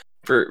I said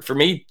for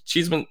me,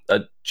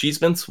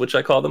 achievements, which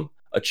I call them,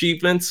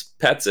 achievements,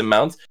 pets, and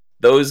mounts,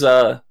 those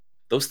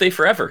stay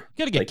forever.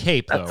 You gotta get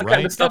cape though, the right?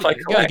 Kind of stuff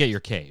you gotta get your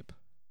cape.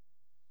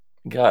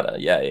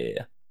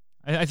 Yeah.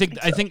 I think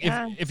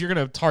if you're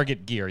gonna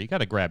target gear, you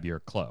gotta grab your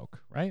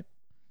cloak, right?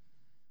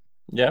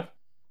 Yeah.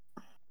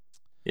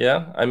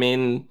 I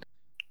mean,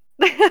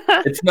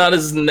 it's not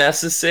as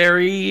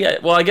necessary.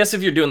 Well, I guess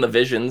if you're doing the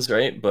visions,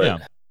 right? But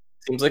it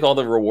seems like all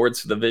the rewards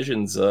for the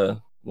visions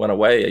went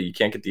away. You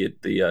can't get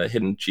the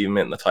hidden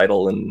achievement and the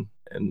title and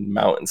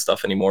mount and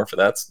stuff anymore for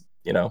that,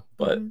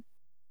 But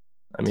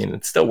I mean,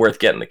 it's still worth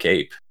getting the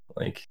cape.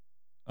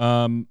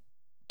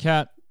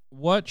 Kat,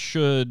 what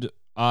should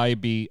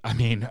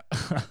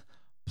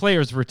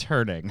players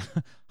returning.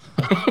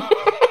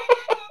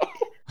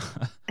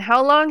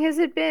 How long has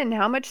it been?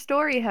 How much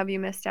story have you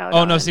missed out Oh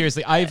on? no,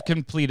 seriously, I've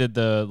completed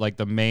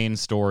the main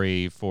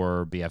story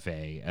for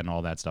BFA and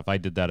all that stuff. I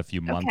did that a few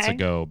months Okay.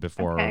 ago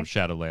before Okay.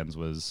 Shadowlands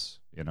was,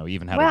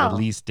 even had a Well,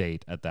 release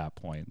date at that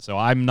point. So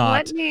I'm Let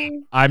not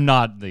me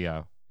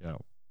the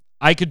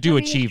I could do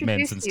Let me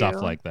achievements and introduce stuff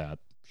you. like that.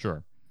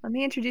 Sure. let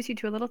me introduce you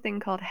to a little thing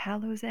called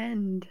Hallow's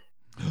End.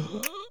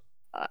 I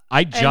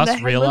And the just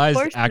Headless realized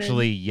Horseman.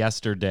 actually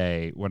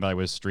yesterday when I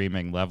was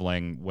streaming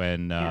leveling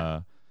when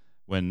Yeah.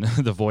 when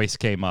the voice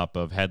came up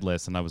of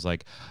Headless and I was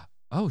like,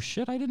 "Oh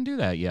shit, I didn't do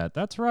that yet."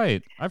 That's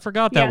right. I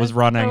forgot that was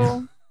running.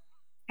 So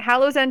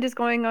Hallow's End is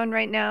going on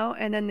right now,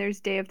 and then there's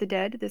Day of the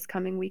Dead this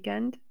coming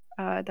weekend.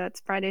 That's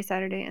Friday,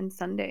 Saturday, and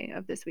Sunday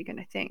of this weekend,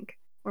 I think.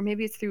 Or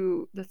maybe it's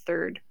through the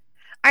 3rd.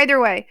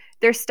 Either way,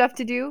 there's stuff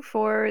to do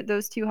for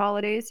those 2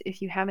 holidays.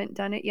 If you haven't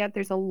done it yet,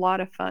 there's a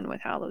lot of fun with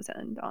Hallow's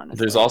End, honestly.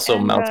 There's also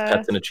And, mounts,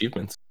 pets, and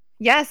achievements.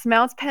 Yes,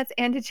 mounts, pets,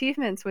 and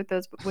achievements with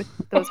those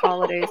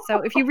holidays.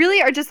 So if you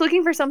really are just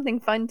looking for something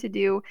fun to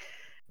do,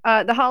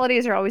 the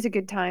holidays are always a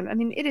good time. I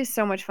mean, it is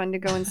so much fun to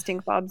go and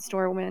stink Bob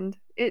Stormwind.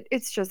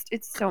 It's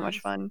so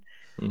much fun.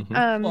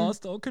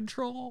 Lost all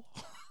control.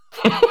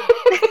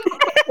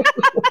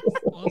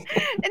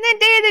 And then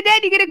Day of the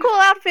Dead, you get a cool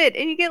outfit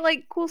and you get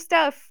like cool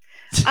stuff.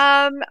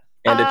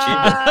 And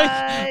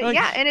achievements.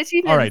 Yeah, and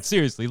achievements. All right,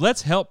 seriously,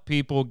 let's help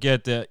people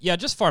get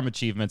just farm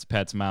achievements,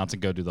 pets, mounts,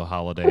 and go do the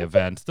holiday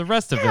event. The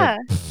rest of Yeah.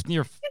 it,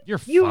 you're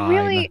You fine.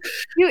 really, if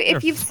You're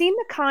you've seen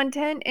the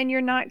content and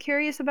you're not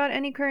curious about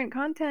any current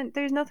content,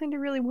 there's nothing to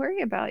really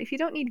worry about. If you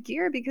don't need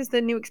gear because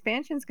the new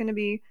expansion is going to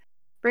be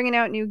bringing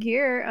out new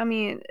gear, I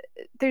mean,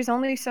 there's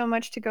only so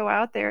much to go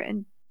out there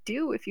and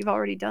do if you've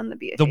already done the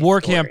BFA The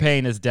war story.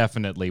 campaign is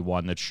definitely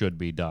one that should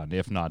be done,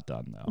 if not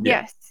done though.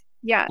 Yes.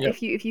 Yeah. Yep.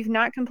 If you've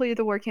not completed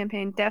the war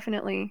campaign,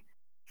 definitely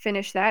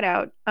finish that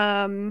out.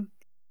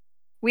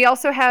 We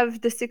also have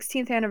the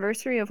 16th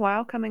anniversary of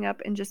WoW coming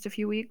up in just a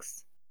few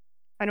weeks.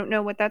 I don't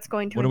know what that's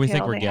going to What do we think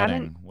entail. we're They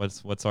getting? haven't-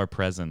 What's our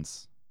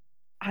presence?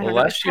 I don't Well,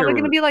 know. last It's probably year-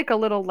 going to be like a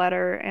little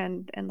letter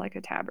and like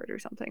a tabard or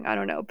something. I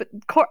don't know. But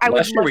I would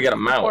Last year love we got to a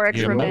see mount. Corex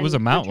Yeah, Revenge it was a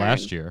mount return.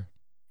 last year.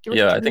 There were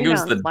Yeah, I 3 think it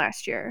was mounts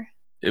last year.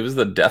 It was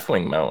the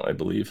Deathwing mount, I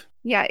believe.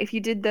 Yeah, if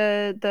you did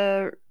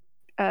the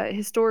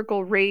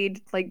historical raid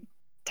like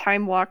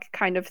time walk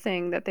kind of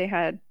thing that they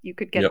had, you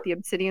could get Yep. the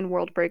Obsidian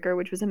Worldbreaker,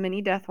 which was a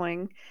mini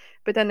Deathwing.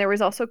 But then there was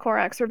also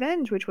Korax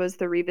Revenge, which was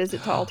the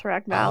revisit to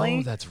Alterac Valley.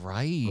 Oh, that's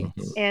right.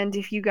 Mhm. And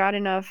if you got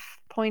enough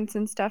points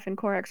and stuff in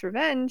Korax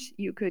Revenge,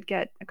 you could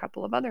get a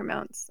couple of other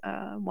mounts.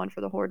 One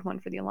for the Horde, one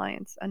for the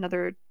Alliance,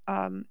 another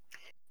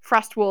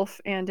Frostwolf,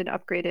 and an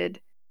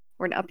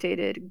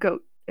updated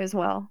goat as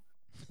well.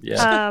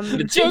 Yeah. Um,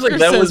 It seems Joker like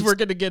that says was we're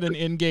going to get an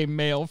in-game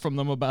mail from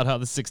them about how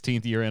the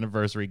 16th year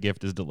anniversary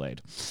gift is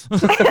delayed.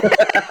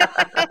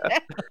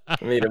 I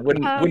mean, it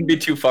wouldn't be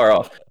too far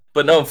off.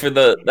 But no,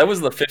 that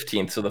was the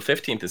 15th, so the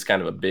 15th is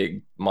kind of a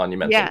big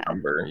monumental Yeah.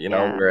 number,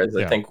 Yeah. whereas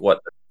Yeah. I think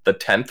the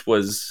 10th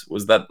was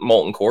that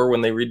Molten Core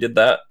when they redid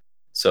that.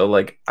 So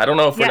like I don't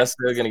know if we're Yeah.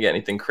 necessarily going to get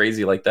anything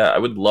crazy like that. I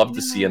would love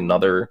to see No.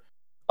 another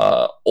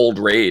old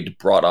raid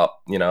brought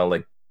up,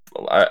 like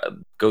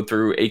go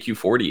through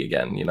AQ40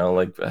 again,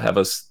 like have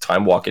us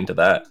time walk into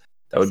that.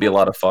 That would be a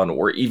lot of fun.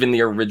 Or even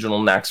the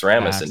original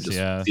Naxxramas and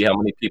just see how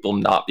many people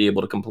not be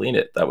able to complete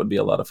it. That would be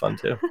a lot of fun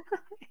too.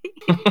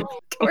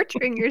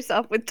 Torturing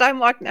yourself with Time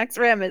Walk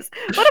Naxxramas.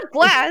 What a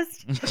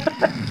blast!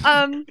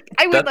 I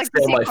would That's like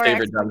to still see my Korax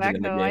favorite come dungeon back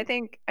in the though.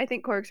 game. I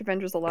think Korax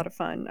Revenge was a lot of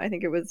fun. I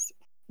think it was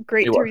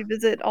great It to was.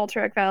 revisit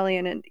Alterac Valley,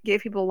 and it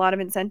gave people a lot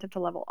of incentive to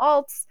level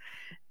alts.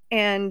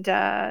 And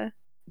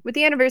with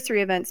the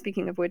anniversary event,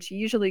 speaking of which, you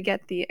usually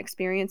get the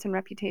experience and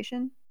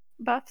reputation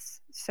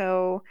buffs.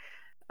 So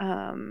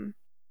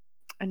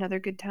another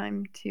good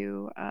time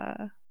to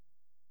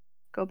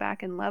go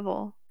back and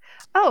level.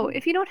 Oh,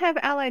 if you don't have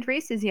allied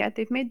races yet,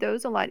 they've made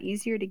those a lot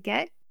easier to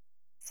get.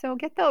 So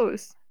get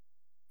those.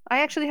 I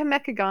actually have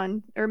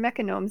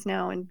Mechagnomes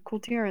now and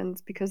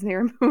Kultirans because they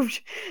removed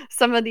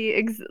some of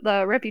the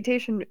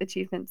reputation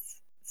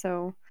achievements.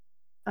 So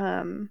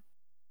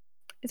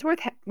it's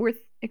worth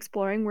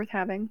exploring, worth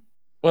having.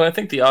 Well, I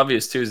think the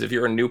obvious too is if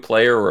you're a new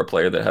player or a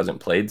player that hasn't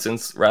played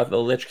since Wrath of the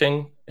Lich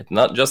King, it's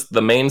not just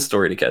the main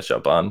story to catch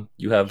up on.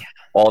 You have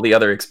all the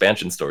other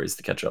expansion stories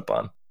to catch up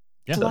on.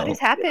 Yeah. A lot has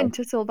happened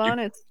to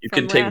Sylvanas. You from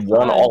could take Wrath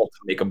one on. alt,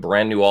 make a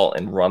brand new alt,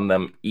 and run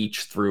them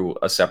each through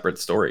a separate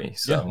story.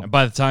 So Yeah, and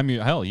by the time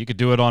you could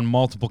do it on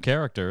multiple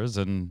characters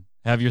and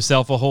have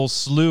yourself a whole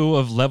slew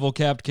of level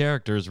capped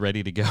characters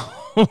ready to go.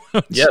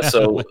 yeah,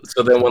 so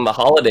then when the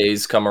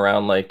holidays come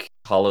around, like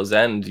Hollow's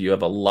End, you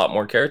have a lot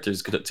more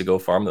characters to go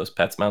farm those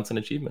pets, mounts, and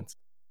achievements.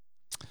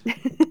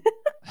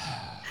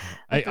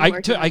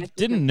 I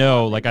didn't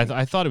know. Like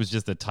I thought it was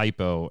just a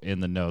typo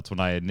in the notes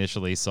when I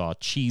initially saw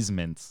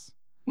Cheesemints.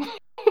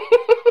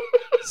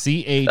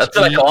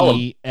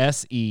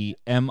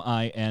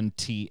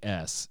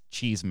 CHEESEMINTS.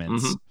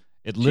 Cheesemints. Mhm.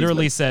 It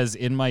literally Cheesemints. says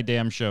in my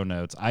damn show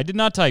notes. I did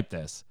not type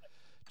this.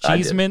 I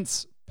did.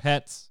 Cheesemints,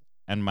 pets,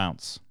 and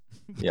mounts.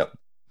 Yep.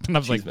 And I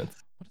was like,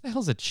 Achievements. what the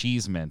hell's a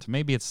cheese mint?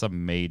 Maybe it's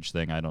some mage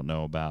thing I don't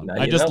know about. Now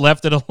I you just know.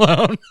 left it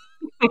alone.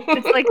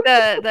 It's like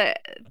the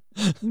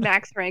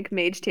max rank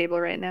mage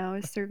table right now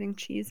is serving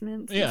cheese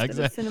mints Yeah, instead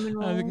of exactly.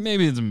 cinnamon I think rolls.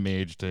 maybe it's a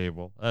mage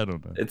table. I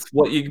don't know. It's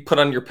what you put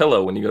on your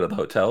pillow when you go to the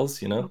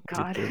hotels, you know? Oh,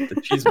 God. The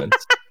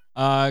achievements.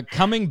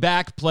 Coming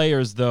back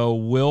players, though,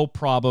 will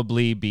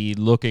probably be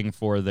looking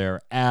for their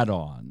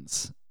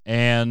add-ons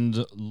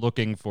and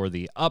looking for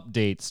the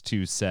updates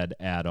to said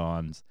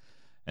add-ons.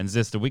 And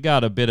Zista, we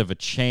got a bit of a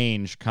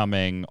change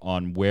coming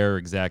on where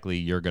exactly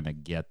you're going to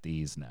get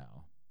these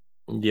now.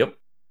 Yep.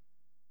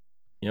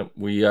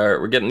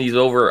 We're getting these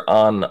over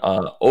on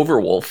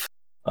Overwolf.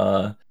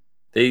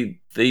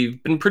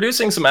 They've been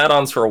producing some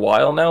add-ons for a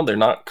while now. They're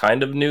not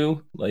kind of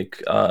new.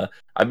 Like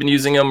I've been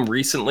using them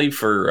recently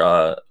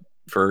for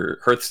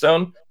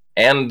Hearthstone,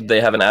 and they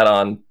have an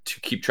add-on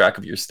to keep track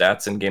of your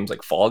stats in games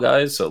like Fall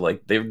Guys. So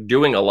like they're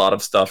doing a lot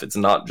of stuff. It's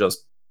not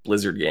just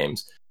Blizzard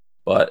games,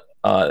 but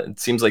it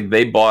seems like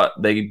they bought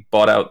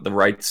out the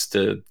rights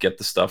to get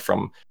the stuff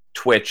from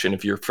Twitch. And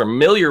if you're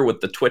familiar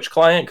with the Twitch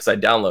client, because I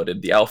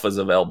downloaded, the alpha is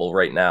available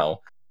right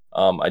now.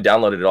 I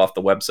downloaded it off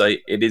the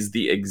website. It is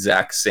the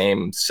exact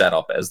same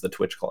setup as the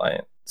Twitch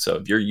client. So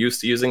if you're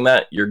used to using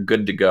that, you're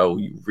good to go.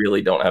 You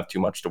really don't have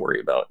too much to worry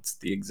about. It's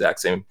the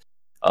exact same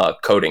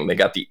coding. They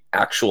got the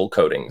actual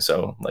coding.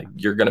 So like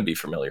you're going to be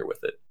familiar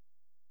with it.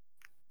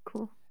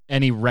 Cool.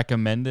 Any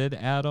recommended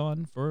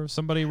add-on for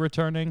somebody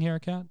returning here,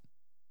 Kat?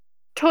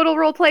 Total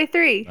Roleplay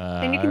 3.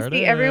 Then you There can it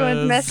see everyone's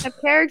is. messed up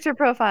character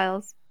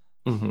profiles.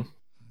 Mm-hmm.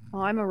 Oh,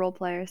 I'm a role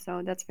player,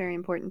 so that's very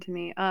important to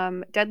me.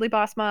 Deadly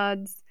boss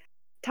mods,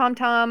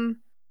 TomTom.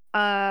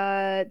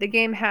 The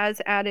game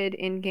has added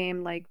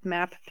in-game like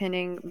map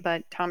pinning,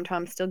 but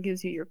TomTom still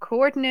gives you your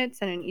coordinates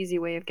and an easy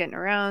way of getting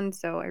around.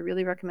 So I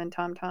really recommend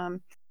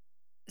TomTom,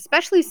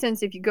 especially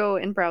since if you go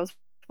and browse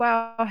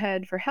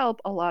Wowhead for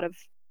help, a lot of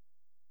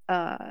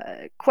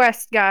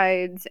quest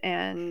guides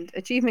and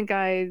achievement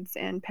guides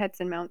and pets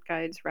and mount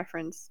guides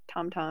reference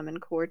TomTom and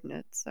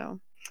coordinates.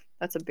 So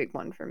that's a big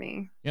one for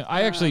me. Yeah,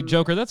 I actually,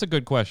 Joker, that's a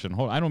good question.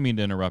 Hold, I don't mean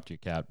to interrupt you,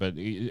 Kat, but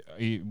we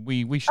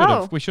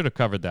should have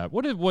covered that.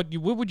 What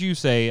would you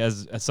say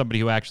as somebody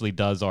who actually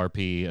does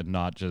RP and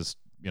not just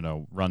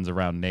runs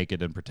around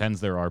naked and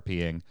pretends they're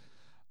RPing?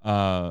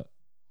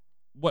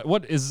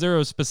 What is there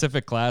a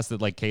specific class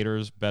that like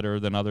caters better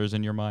than others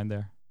in your mind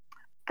there?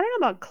 I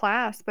don't know about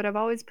class, but I've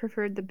always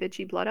preferred the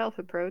bitchy blood elf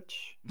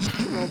approach to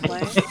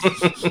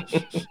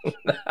roleplay.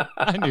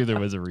 I knew there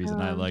was a reason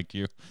I liked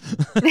you.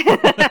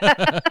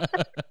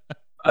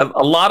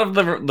 A lot of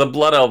the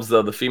blood elves,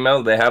 though, the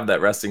female, they have that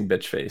resting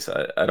bitch face.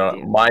 I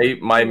don't.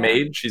 My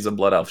maid, she's a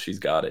blood elf. She's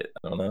got it.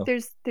 I don't know.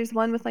 There's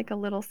one with like a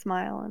little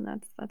smile, and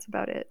that's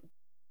about it.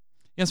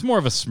 Yeah, it's more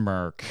of a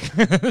smirk.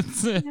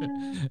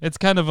 It's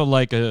kind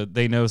of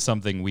they know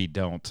something we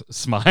don't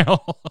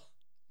smile.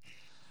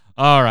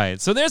 All right,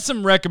 so there's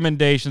some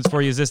recommendations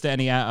for you. Is this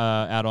any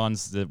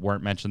add-ons that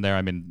weren't mentioned there?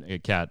 I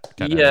mean, Kat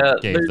gave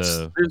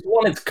there's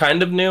one that's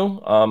kind of new.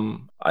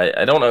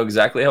 I don't know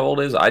exactly how old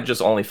it is. I just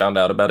only found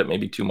out about it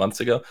maybe 2 months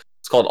ago.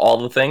 It's called All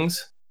the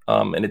Things,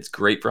 and it's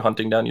great for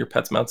hunting down your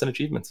pets, mounts, and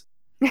achievements.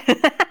 I'm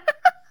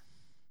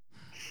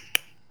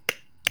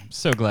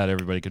so glad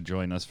everybody could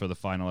join us for the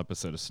final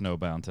episode of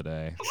Snowbound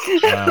today.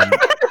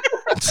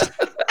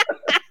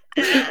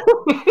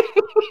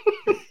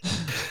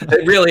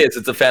 It really is.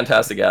 It's a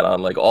fantastic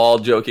add-on. Like, all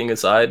joking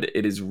aside,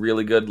 it is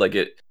really good. Like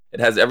it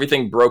has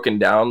everything broken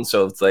down.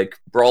 So it's like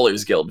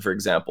Brawler's Guild, for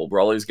example.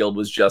 Brawler's Guild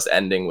was just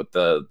ending with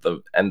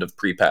the end of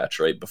pre-patch,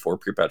 right before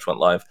pre-patch went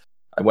live.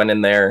 I went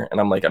in there and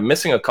I'm like, I'm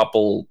missing a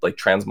couple like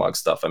transmog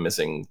stuff. I'm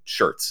missing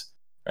shirts,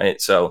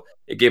 right? So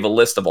it gave a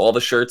list of all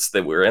the shirts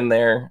that were in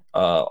there,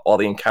 all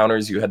the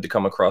encounters you had to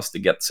come across to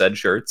get said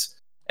shirts,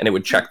 and it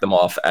would check them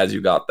off as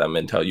you got them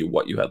and tell you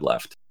what you had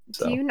left.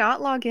 So. Do you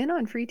not log in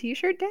on Free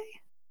T-shirt Day?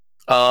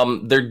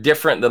 They're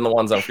different than the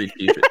ones on Free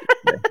T-shirt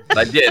Day.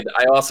 I did.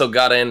 I also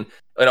got in,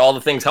 and all the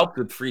things helped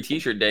with Free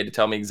T-shirt Day to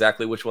tell me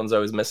exactly which ones I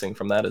was missing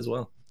from that as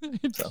well.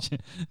 So.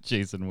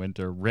 Jason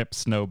Winter, rip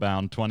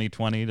Snowbound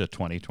 2020 to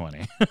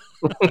 2020.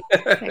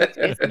 Thanks,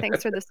 Jason.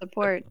 Thanks for the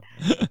support.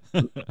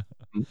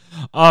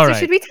 All right.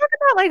 Should we talk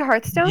about like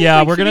Hearthstone? Yeah,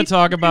 like, we're gonna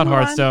talk about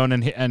Hearthstone,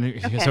 and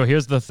Okay. So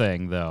here's the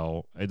thing,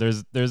 though.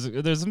 There's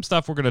some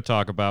stuff we're gonna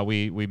talk about.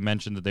 We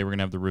mentioned that they were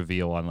gonna have the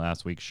reveal on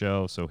last week's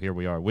show, so here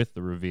we are with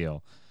the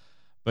reveal.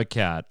 But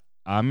Kat,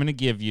 I'm gonna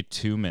give you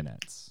 2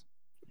 minutes.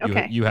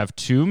 Okay. You have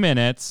 2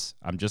 minutes.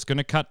 I'm just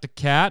gonna cut to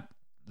Kat.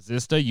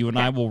 Zista, you and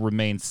I will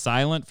remain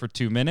silent for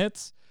 2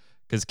 minutes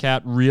because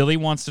Kat really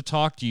wants to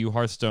talk to you,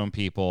 Hearthstone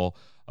people,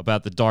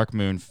 about the Dark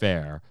Moon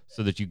Fair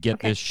so that you get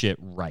this shit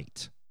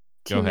right.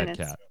 Go ahead,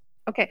 Kat.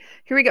 Okay,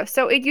 here we go.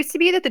 So it used to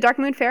be that the Dark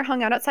Moon Fair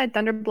hung out outside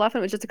Thunder Bluff,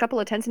 and it was just a couple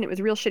of tents, and it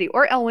was real shitty.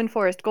 Or Elwyn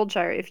Forest,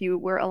 Goldshire, if you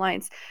were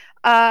Alliance.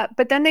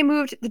 But then they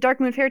moved the Dark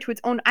Moon Fair to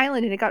its own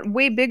island, and it got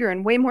way bigger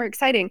and way more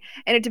exciting.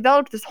 And it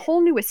developed this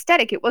whole new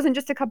aesthetic. It wasn't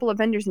just a couple of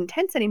vendors and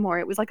tents anymore.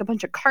 It was like a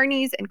bunch of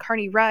carnies and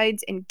carny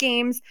rides and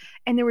games,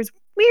 and there was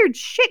weird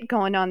shit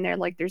going on there.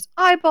 Like there's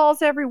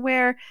eyeballs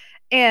everywhere.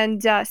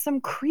 and some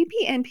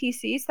creepy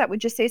NPCs that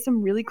would just say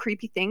some really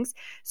creepy things.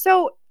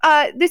 So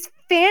this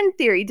fan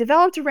theory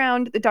developed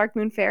around the Dark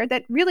Moon Fair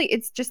that really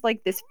it's just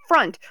like this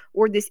front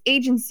or this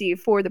agency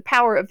for the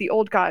power of the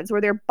old gods,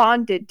 where they're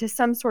bonded to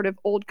some sort of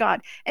old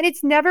god. And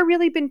it's never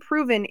really been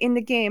proven in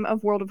the game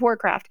of World of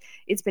Warcraft.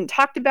 It's been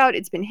talked about,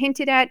 it's been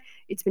hinted at,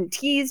 it's been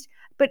teased,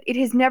 but it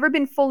has never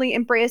been fully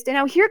embraced. And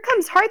now here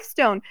comes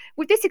Hearthstone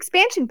with this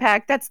expansion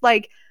pack that's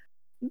like,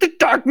 the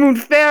Dark Moon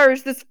Fair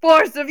is this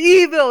force of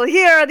evil.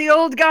 Here are the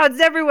old gods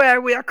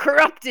everywhere. We are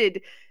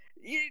corrupted.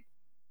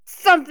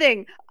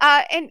 Something.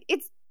 And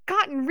it's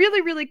gotten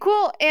really, really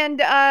cool.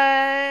 And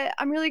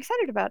I'm really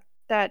excited about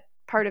that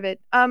part of it.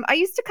 I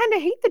used to kind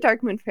of hate the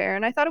Dark Moon Fair,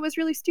 and I thought it was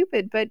really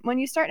stupid. But when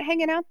you start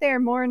hanging out there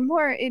more and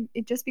more,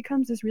 it just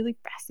becomes this really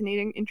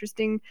fascinating,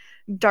 interesting,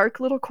 dark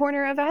little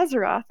corner of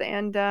Azeroth.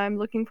 And I'm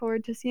looking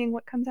forward to seeing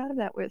what comes out of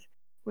that with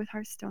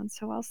Hearthstone.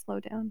 So I'll slow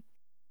down.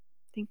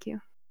 Thank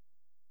you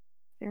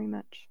very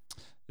much.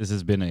 This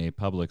has been a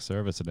public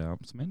service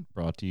announcement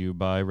brought to you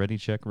by Ready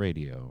Check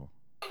Radio.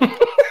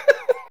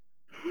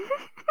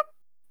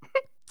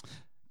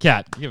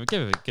 Cat, give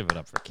it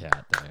up for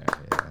Cat there.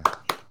 Yeah.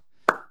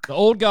 The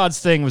old gods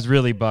thing was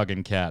really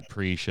bugging Cat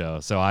pre-show,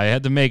 so I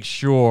had to make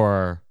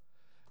sure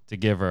to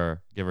give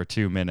her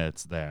 2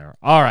 minutes there.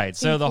 All right,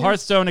 so the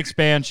Hearthstone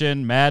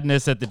expansion,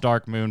 Madness at the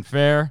Dark Moon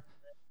Fair.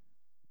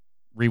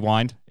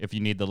 Rewind if you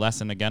need the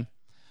lesson again.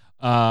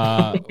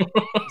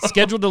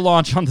 Scheduled to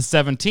launch on the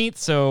 17th,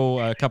 so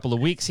a couple of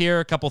weeks here.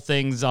 A couple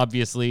things,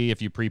 obviously,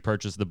 if you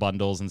pre-purchase the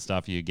bundles and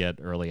stuff, you get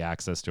early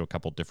access to a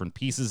couple different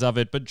pieces of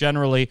it, but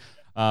generally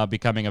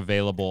becoming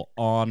available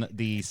on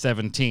the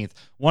 17th.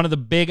 One of the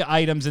big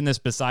items in this,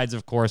 besides,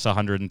 of course,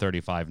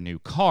 135 new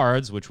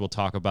cards, which we'll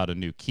talk about a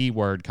new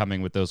keyword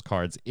coming with those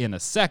cards in a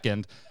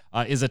second,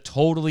 is a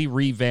totally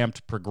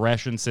revamped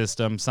progression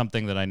system,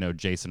 something that I know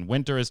Jason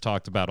Winter has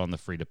talked about on the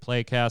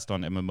free-to-play cast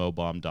on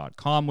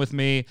mmobomb.com with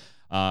me.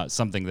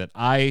 Something that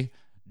I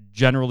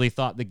generally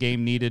thought the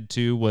game needed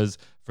to was,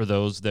 for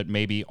those that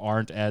maybe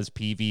aren't as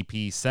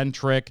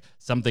PvP-centric,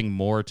 something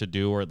more to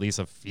do, or at least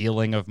a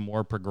feeling of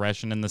more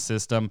progression in the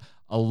system.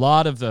 A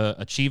lot of the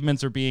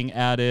achievements are being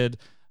added.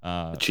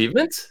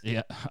 Achievements?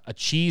 Yeah,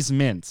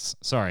 achievements.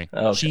 Sorry,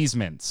 okay.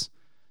 Achievements.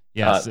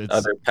 Yes,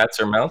 other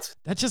pets or mounts?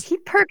 That just he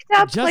perked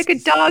up like a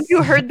dog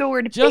who heard the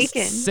word just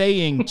bacon. Just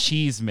saying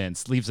cheese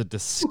mints leaves a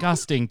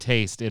disgusting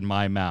taste in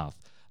my mouth.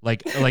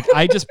 Like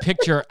I just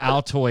picture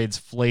Altoids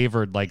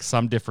flavored like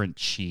some different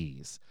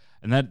cheese,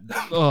 and that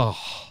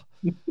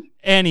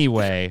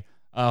Anyway,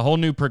 a whole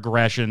new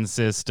progression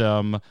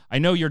system. I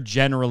know you're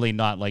generally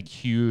not like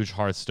huge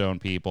Hearthstone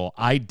people.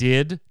 I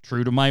did,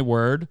 true to my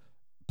word,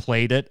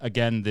 played it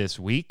again this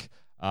week.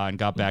 And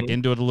got back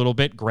into it a little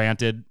bit.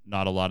 Granted,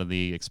 not a lot of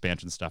the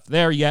expansion stuff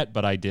there yet,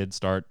 but I did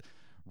start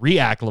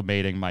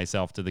reacclimating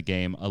myself to the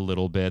game a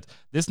little bit.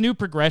 This new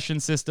progression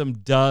system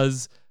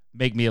does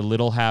make me a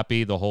little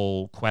happy. The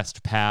whole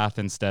quest path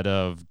instead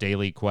of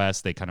daily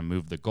quests, they kind of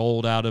move the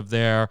gold out of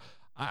there.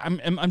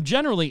 I'm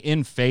generally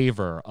in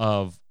favor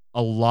of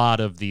a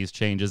lot of these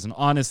changes, and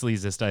honestly,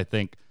 Zista, I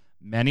think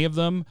many of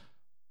them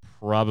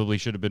probably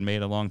should have been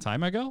made a long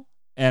time ago,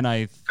 and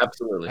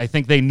absolutely I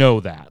think they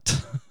know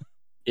that.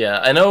 Yeah,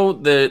 I know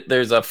that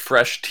there's a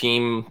fresh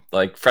team,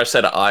 like fresh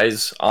set of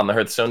eyes on the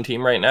Hearthstone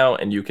team right now,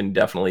 and you can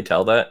definitely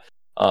tell that.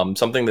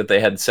 Something that they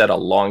had said a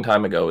long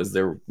time ago is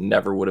there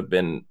never would have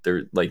been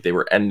there, like they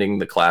were ending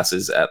the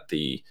classes at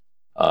the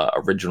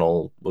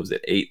original, what was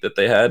it, 8 that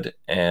they had,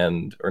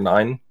 or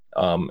 9,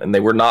 and they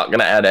were not going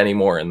to add any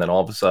more. And then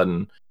all of a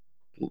sudden,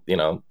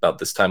 about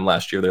this time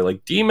last year, they're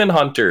like Demon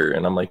Hunter,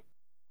 and I'm like,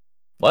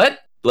 what?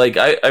 Like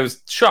I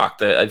was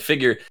shocked. I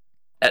figure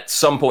at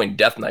some point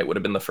Death Knight would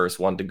have been the first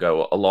one to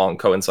go along,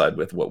 coincide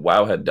with what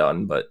WoW had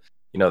done, but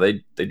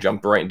they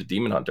jumped right into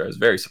Demon Hunter. I was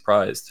very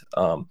surprised.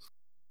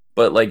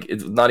 But like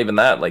it's not even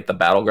that. Like the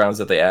battlegrounds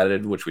that they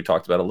added, which we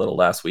talked about a little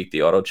last week,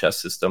 the auto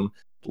chess system,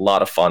 a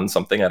lot of fun.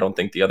 Something I don't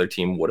think the other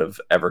team would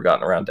have ever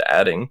gotten around to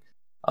adding.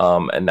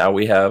 And now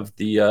we have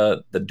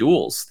the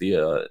duels.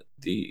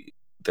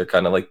 They're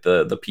kind of like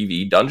the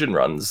PvE dungeon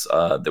runs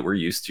that we're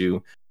used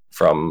to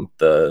from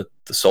the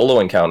solo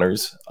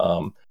encounters.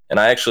 And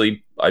I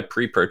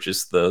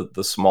pre-purchased the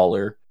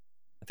smaller,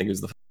 I think it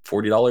was the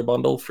 $40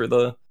 bundle for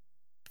the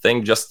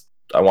thing. Just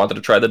I wanted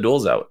to try the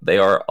duels out. They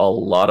are a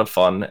lot of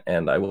fun,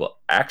 and I will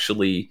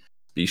actually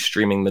be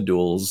streaming the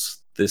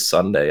duels this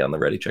Sunday on the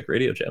Ready Check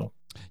Radio channel.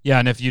 Yeah,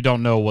 and if you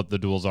don't know what the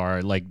duels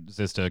are, like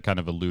Zista kind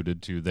of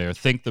alluded to there,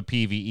 think the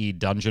PvE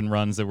dungeon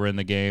runs that were in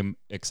the game,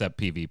 except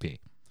PvP.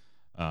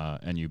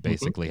 And you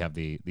basically have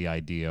the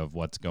idea of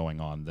what's going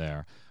on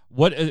there.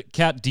 What,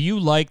 Kat, do you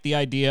like the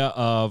idea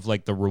of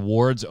like the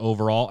rewards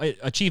overall?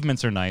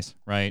 Achievements are nice,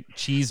 right?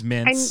 Cheese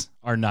mints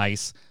are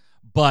nice,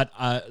 but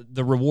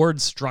the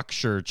reward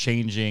structure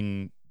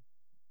changing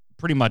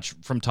pretty much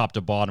from top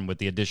to bottom with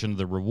the addition of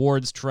the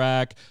rewards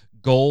track.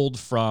 Gold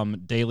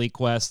from daily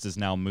quests is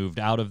now moved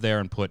out of there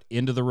and put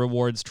into the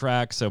rewards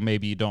track, so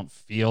maybe you don't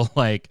feel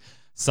like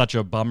such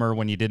a bummer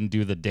when you didn't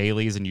do the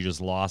dailies and you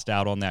just lost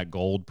out on that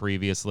gold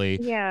previously.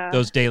 Yeah.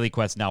 Those daily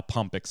quests now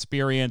pump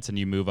experience and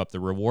you move up the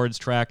rewards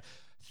track.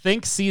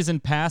 Think season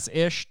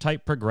pass-ish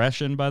type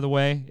progression, by the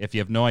way. If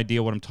you have no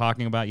idea what I'm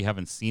talking about, you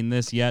haven't seen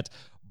this yet.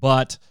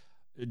 But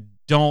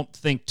don't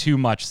think too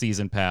much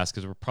season pass,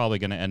 because we're probably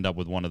going to end up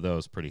with one of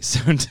those pretty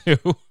soon, too.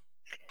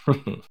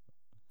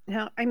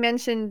 Now, I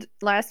mentioned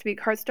last week,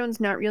 Hearthstone's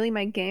not really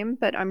my game,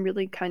 but I'm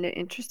really kind of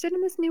interested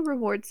in this new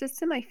reward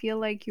system. I feel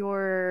like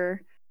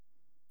you're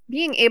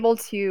being able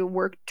to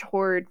work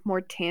toward more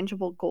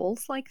tangible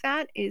goals like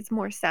that is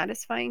more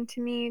satisfying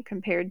to me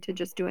compared to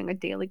just doing a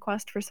daily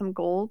quest for some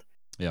gold.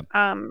 Yeah.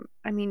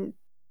 I mean,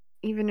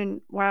 even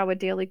in WoW, a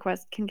daily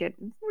quest can get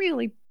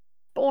really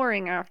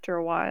boring after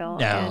a while.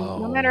 And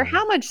no matter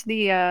how much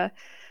the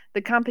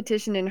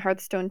competition in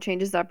Hearthstone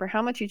changes up or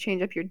how much you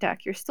change up your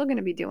deck, you're still going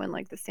to be doing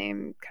like the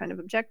same kind of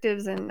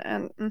objectives.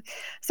 And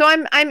so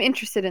I'm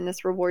interested in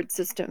this reward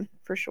system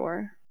for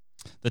sure.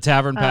 The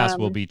Tavern Pass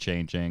will be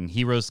changing.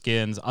 Hero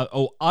skins.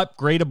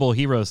 Upgradable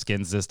hero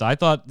skins. I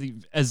thought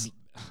as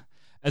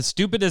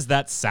stupid as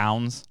that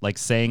sounds, like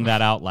saying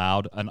that out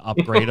loud, an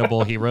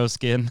upgradable hero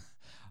skin.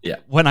 Yeah.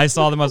 When I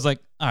saw them, I was like,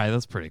 all right,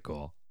 that's pretty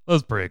cool.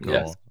 That's pretty cool.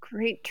 Yes.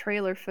 Great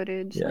trailer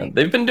footage. Yeah,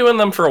 they've been doing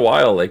them for a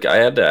while. Like, I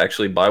had to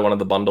actually buy one of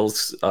the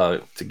bundles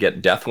to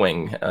get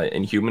Deathwing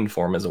in human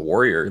form as a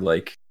warrior.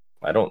 Like,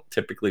 I don't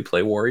typically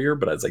play warrior,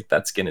 but I was like,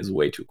 that skin is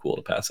way too cool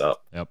to pass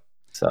up. Yep.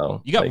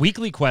 So you got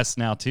weekly quests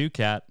now too,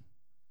 Kat.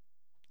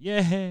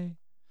 Yay.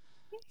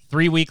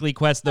 3 weekly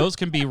quests. Those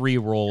can be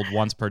re-rolled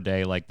once per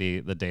day, like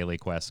the daily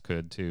quest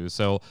could too.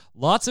 So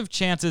lots of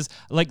chances.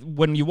 Like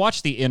when you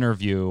watch the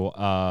interview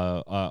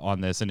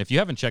on this, and if you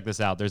haven't checked this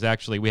out,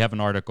 we have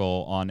an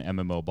article on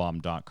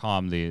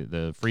mmobomb.com,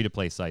 the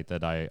free-to-play site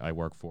that I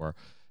work for.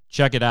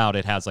 Check it out.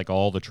 It has like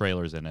all the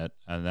trailers in it,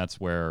 and that's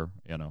where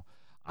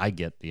I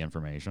get the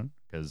information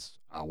because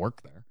I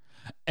work there.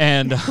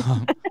 And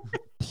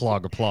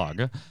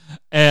plug.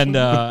 And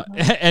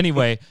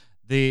anyway.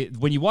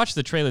 When you watch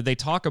the trailer, they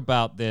talk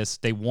about this.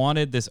 They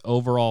wanted this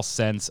overall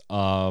sense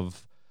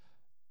of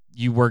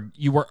you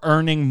were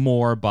earning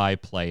more by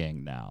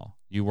playing now.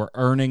 You were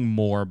earning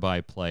more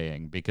by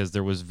playing because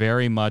there was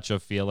very much a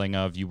feeling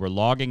of you were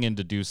logging in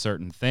to do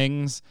certain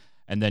things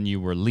and then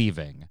you were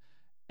leaving.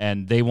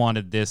 And they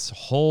wanted this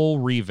whole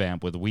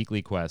revamp with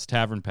weekly quests,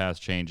 Tavern Pass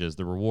changes,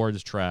 the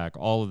rewards track,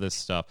 all of this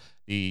stuff,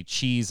 the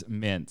cheese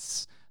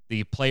mints,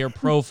 the player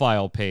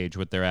profile page,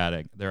 what they're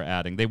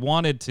adding. They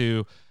wanted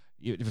to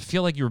you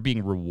feel like you were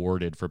being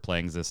rewarded for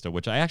playing Zista,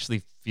 which I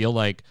actually feel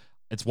like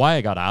it's why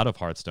I got out of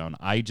Hearthstone.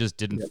 I just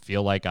didn't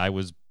feel like I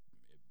was,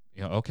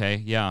 okay,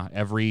 yeah,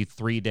 every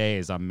 3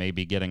 days I'm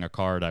maybe getting a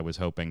card I was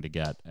hoping to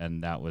get,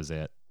 and that was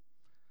it.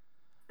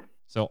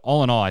 So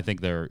all in all, I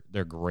think they're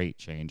great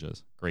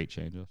changes. Great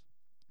changes.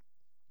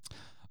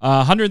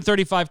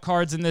 135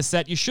 cards in this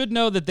set. You should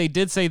know that they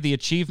did say the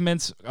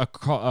achievements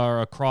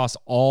are across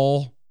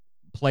all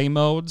play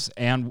modes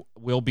and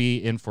will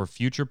be in for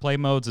future play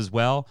modes as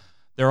well.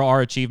 There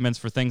are achievements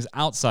for things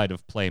outside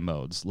of play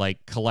modes,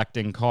 like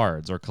collecting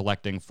cards or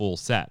collecting full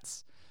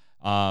sets.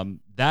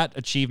 That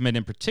achievement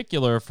in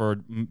particular for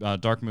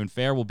Dark Moon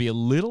Fair will be a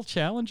little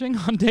challenging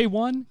on day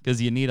one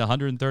because you need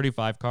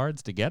 135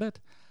 cards to get it.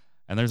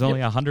 And there's only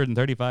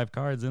 135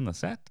 cards in the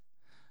set.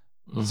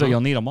 Mm-hmm. So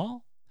you'll need them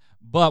all.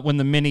 But when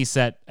the mini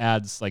set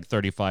adds like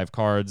 35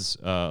 cards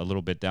a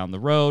little bit down the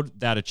road,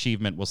 that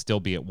achievement will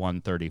still be at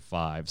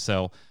 135.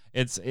 So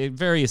it's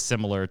very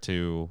similar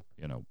to,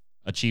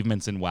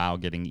 achievements in WoW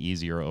getting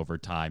easier over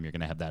time. You're going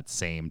to have that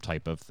same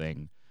type of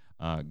thing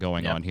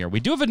going on here.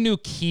 We do have a new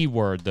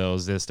keyword, though,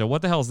 Zista.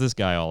 What the hell is this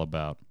guy all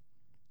about?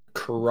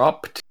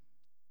 Corrupt.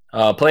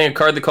 Playing a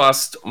card that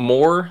costs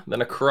more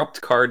than a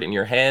corrupt card in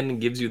your hand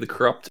gives you the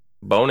corrupt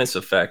bonus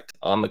effect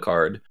on the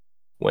card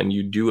when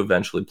you do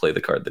eventually play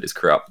the card that is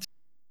corrupt.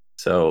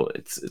 So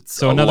it's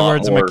so in other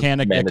words, a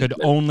mechanic that could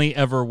only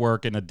ever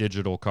work in a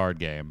digital card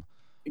game.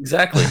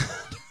 Exactly.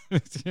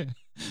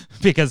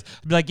 Because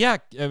like,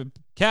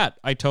 Kat,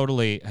 I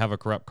totally have a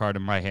corrupt card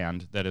in my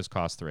hand that is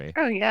cost 3.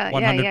 Oh yeah,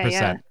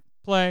 100%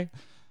 play.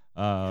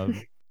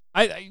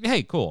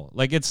 Hey, cool.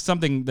 Like it's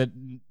something that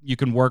you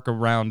can work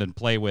around and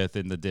play with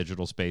in the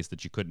digital space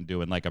that you couldn't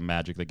do in like a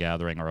Magic the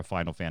Gathering or a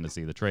Final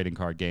Fantasy, the trading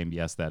card game.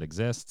 Yes, that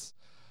exists.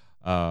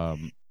 I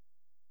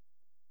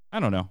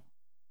don't know.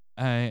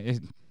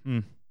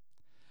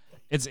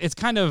 It's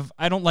kind of,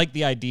 I don't like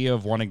the idea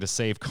of wanting to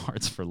save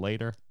cards for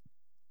later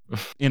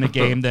in a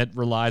game that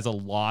relies a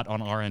lot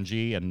on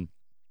RNG and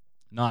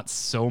not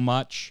so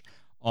much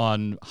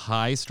on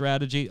high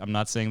strategy. I'm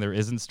not saying there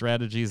isn't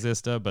strategy,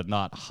 Zista, but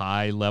not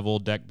high level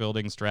deck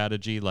building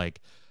strategy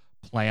like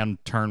plan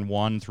turn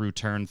 1 through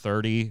turn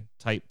 30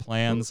 type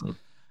plans. Mm-hmm.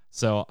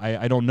 So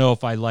I don't know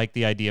if I like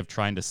the idea of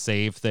trying to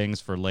save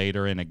things for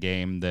later in a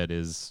game that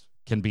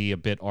can be a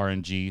bit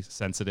RNG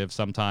sensitive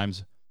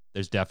sometimes.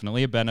 There's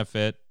definitely a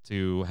benefit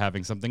to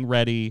having something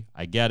ready.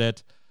 I get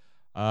it.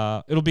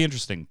 It'll be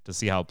interesting to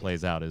see how it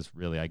plays out is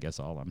really, I guess,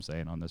 all I'm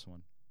saying on this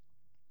one.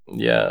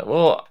 Yeah,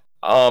 well,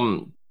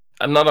 I'm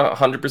not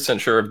 100%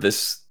 sure if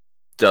this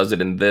does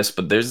it in this,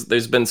 but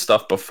there's been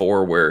stuff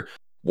before where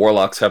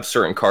warlocks have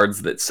certain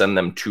cards that send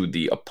them to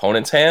the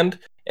opponent's hand,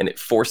 and it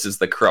forces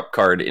the corrupt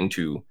card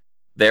into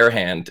their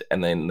hand,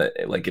 and then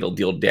like it'll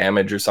deal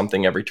damage or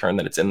something every turn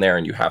that it's in there,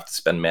 and you have to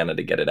spend mana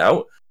to get it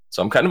out.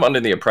 So I'm kind of under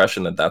the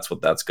impression that that's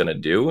what that's going to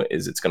do,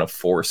 is it's going to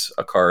force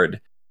a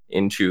card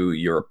into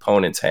your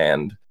opponent's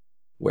hand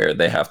where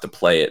they have to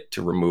play it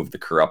to remove the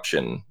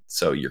corruption.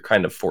 So you're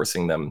kind of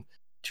forcing them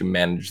to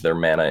manage their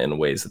mana in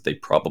ways that they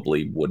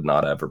probably would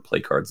not have, or play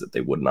cards that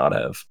they would not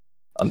have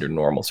under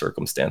normal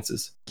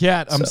circumstances.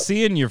 Kat, I'm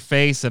seeing your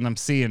face and I'm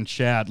seeing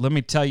chat. Let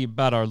me tell you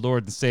about our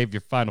Lord and Savior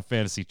Final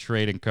Fantasy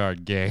trading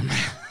card game.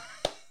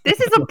 This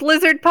is a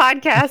Blizzard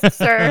podcast,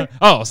 sir.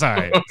 Oh,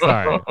 sorry.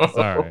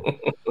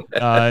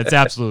 It's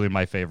absolutely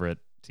my favorite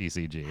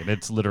TCG, and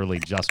it's literally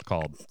just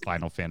called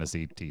Final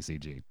Fantasy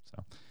TCG.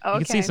 So okay.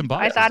 You can see some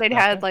boxes. I thought it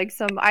had like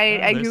some.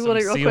 I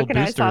googled it real quick and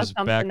I saw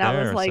something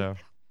that was like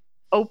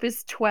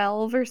Opus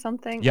 12 or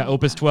something. Yeah,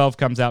 Opus 12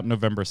 comes out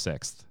November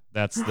 6th.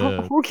 That's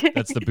the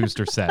that's the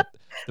booster set.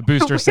 The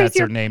booster sets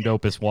are named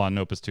Opus 1,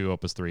 Opus 2,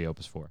 Opus 3,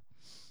 Opus 4.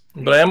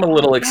 But I am a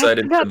little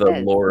excited for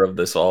the lore of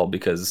this all,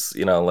 because,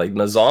 you know, like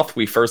N'Zoth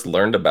we first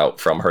learned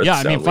about from Hearthstone. Yeah,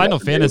 I mean, Final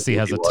Fantasy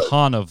has a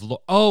ton of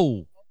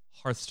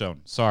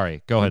Hearthstone.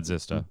 Sorry. Go ahead,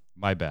 Zista.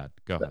 My bad.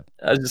 Go ahead.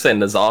 I was just saying,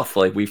 N'Zoth,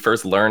 like, we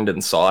first learned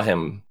and saw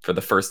him for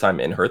the first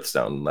time in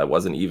Hearthstone. That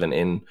wasn't even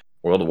in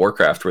World of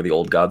Warcraft, where the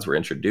old gods were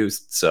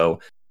introduced. So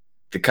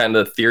the kind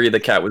of theory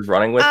the Cat was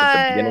running with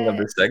at the beginning of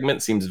this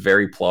segment seems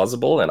very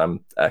plausible, and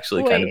I'm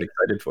actually kind of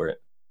excited for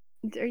it.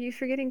 Are you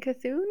forgetting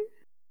Cthulhu?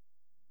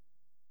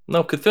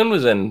 No, Cthulhu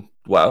was in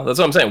WoW. That's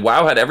what I'm saying.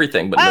 WoW had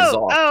everything, but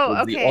N'Zoth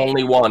was the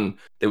only one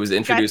that was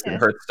introduced in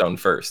Hearthstone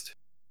first.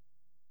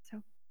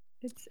 So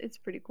it's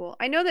pretty cool.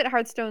 I know that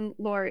Hearthstone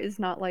lore is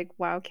not like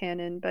WoW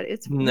canon, but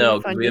it's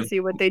really fun to see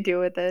what they do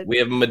with it. We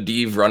have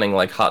Medivh running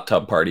like hot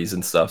tub parties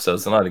and stuff, so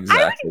it's not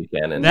exactly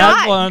canon.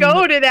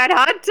 Go to that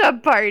hot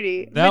tub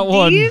party.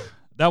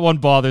 That one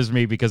bothers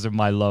me because of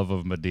my love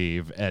of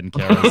Medivh and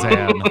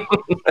Karazhan.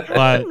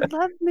 I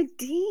love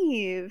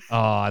Medivh. Oh,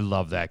 I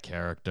love that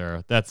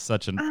character. That's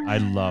such an... I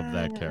love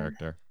that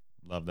character.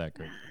 Love that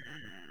character.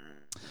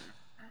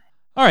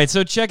 All right,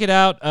 so check it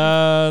out.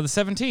 The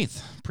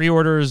 17th.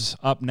 Pre-orders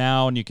up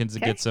now, and you can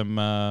get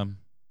some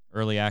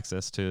early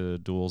access to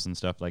duels and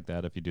stuff like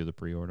that if you do the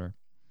pre-order.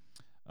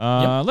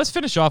 Let's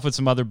finish off with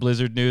some other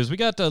Blizzard news. We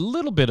got a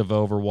little bit of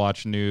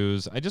Overwatch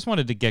news. I just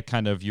wanted to get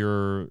kind of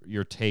your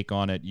take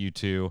on it, you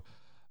two.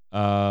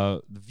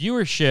 The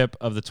viewership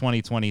of the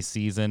 2020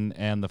 season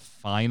and the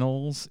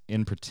finals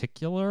in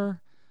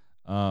particular,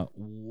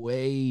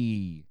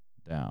 way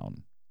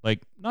down.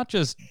 Like, not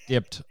just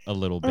dipped a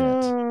little bit.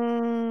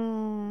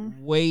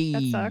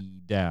 Way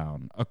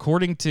down.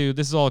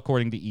 This is all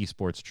according to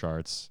esports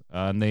charts,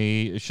 and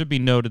it should be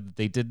noted that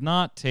they did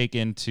not take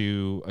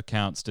into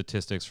account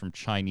statistics from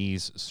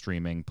Chinese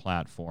streaming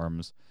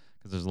platforms,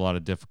 because there's a lot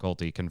of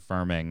difficulty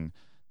confirming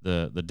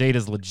the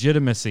data's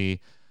legitimacy.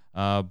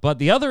 But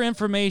the other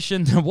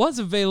information that was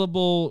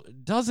available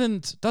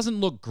doesn't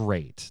look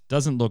great.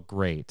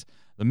 The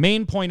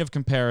main point of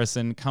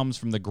comparison comes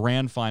from the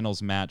grand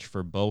finals match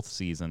for both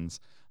seasons.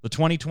 The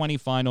 2020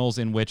 finals,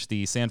 in which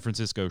the San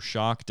Francisco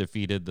Shock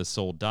defeated the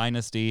Seoul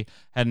Dynasty,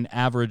 had an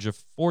average of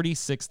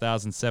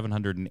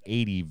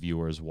 46,780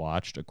 viewers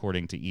watched,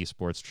 according to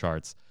esports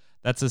charts.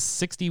 That's a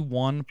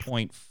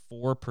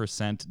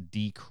 61.4%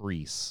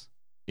 decrease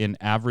in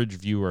average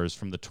viewers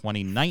from the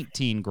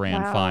 2019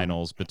 grand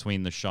finals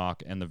between the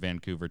Shock and the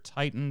Vancouver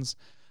Titans,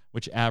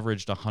 which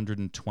averaged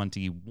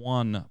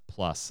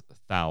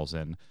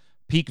 121,000+.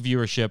 Peak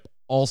viewership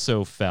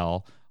also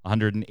fell.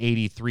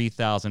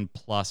 183,000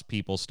 plus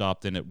people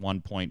stopped in at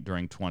one point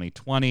during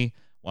 2020,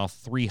 while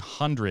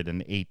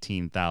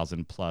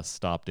 318,000 plus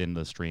stopped in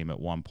the stream at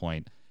one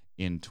point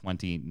in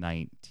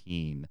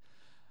 2019.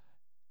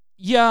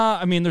 Yeah,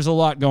 I mean, there's a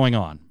lot going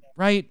on,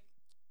 right?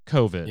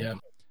 COVID. Yeah.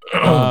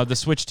 The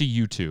switch to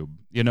YouTube,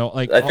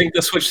 I think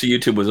the switch to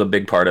YouTube was a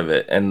big part of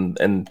it, and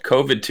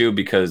COVID too,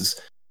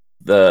 because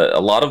a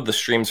lot of the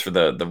streams for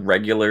the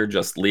regular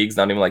just leagues,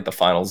 not even like the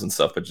finals and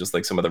stuff, but just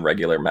like some of the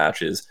regular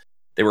matches,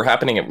 they were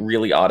happening at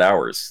really odd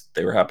hours.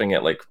 They were happening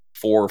at like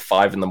 4 or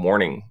 5 in the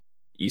morning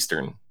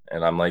Eastern,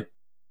 and I'm like,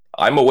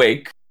 I'm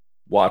awake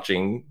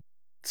watching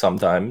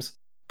sometimes,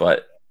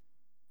 but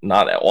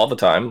not all the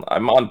time.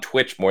 I'm on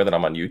Twitch more than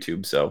I'm on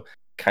YouTube, so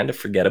kind of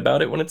forget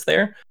about it when it's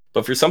there.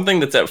 But for something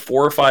that's at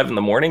 4 or 5 in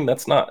the morning,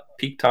 that's not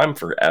peak time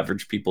for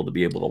average people to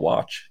be able to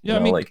watch. Yeah, I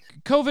mean,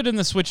 COVID and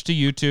the switch to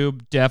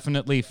YouTube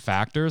definitely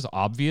factors,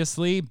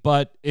 obviously,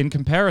 but in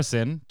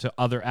comparison to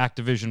other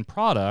Activision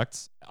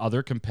products,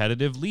 other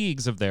competitive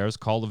leagues of theirs,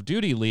 Call of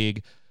Duty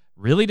League,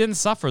 really didn't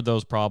suffer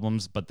those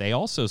problems, but they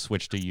also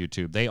switched to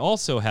YouTube. They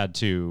also had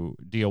to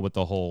deal with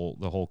the whole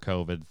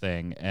COVID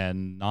thing,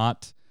 and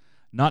not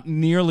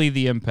nearly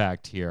the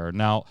impact here.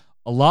 Now,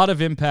 a lot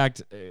of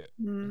impact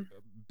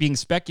being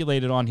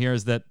speculated on here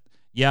is that,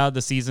 yeah,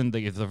 the season,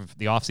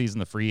 the off season,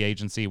 the free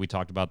agency, we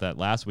talked about that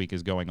last week,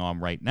 is going on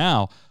right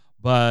now,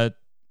 but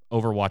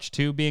Overwatch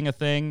 2 being a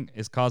thing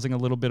is causing a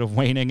little bit of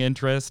waning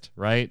interest,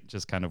 right?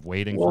 Just kind of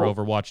waiting for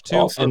Overwatch 2.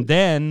 Also, and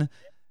then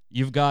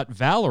you've got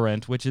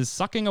Valorant, which is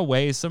sucking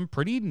away some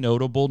pretty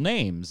notable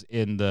names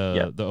in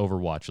the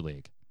Overwatch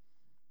League.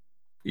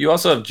 You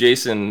also have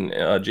Jason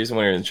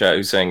Winter in the chat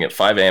who's saying at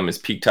 5 a.m. is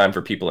peak time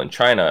for people in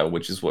China,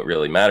 which is what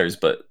really matters.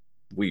 But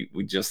we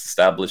just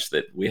established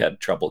that we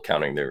had trouble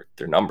counting their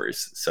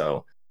numbers.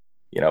 So,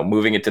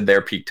 moving it to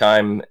their peak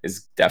time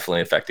is definitely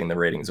affecting the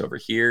ratings over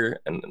here.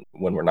 And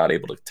when we're not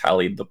able to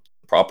tally the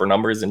proper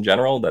numbers in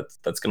general,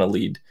 that's going to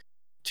lead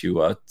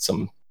to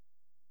some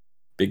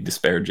big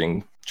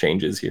disparaging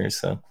changes here.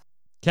 So,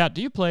 Kat,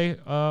 do you play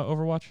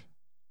Overwatch?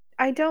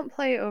 I don't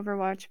play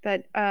Overwatch,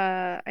 but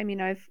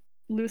I've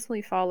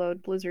loosely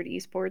followed Blizzard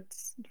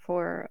esports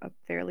for a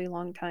fairly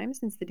long time,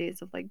 since the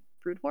days of like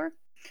Brood War.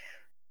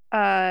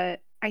 I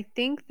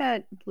think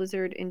that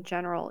Blizzard in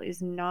general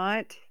is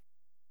not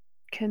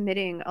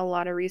committing a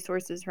lot of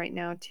resources right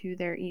now to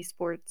their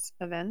esports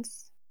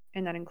events,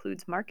 and that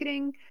includes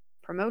marketing,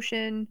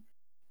 promotion,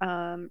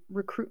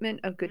 recruitment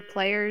of good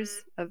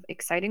players, of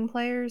exciting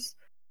players,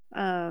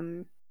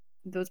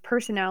 those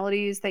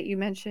personalities that you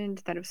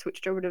mentioned that have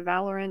switched over to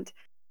Valorant.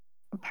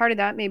 Part of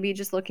that may be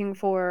just looking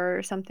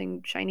for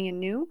something shiny and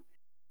new,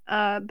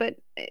 but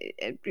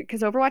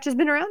because Overwatch has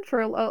been around for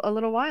a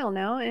little while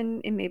now,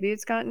 and maybe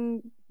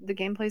the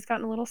gameplay's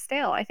gotten a little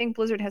stale. I think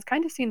Blizzard has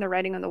kind of seen the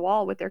writing on the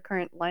wall with their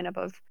current lineup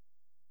of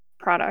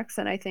products,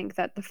 and I think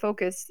that the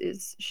focus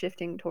is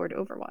shifting toward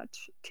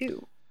Overwatch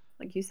 2,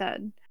 like you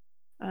said.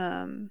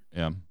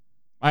 Yeah.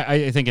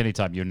 I think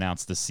anytime you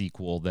announce the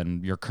sequel,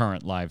 then your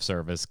current live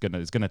service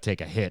is gonna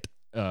take a hit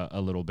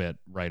a little bit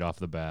right off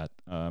the bat,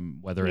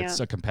 whether it's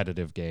a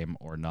competitive game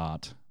or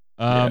not.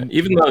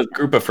 Even the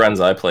group of friends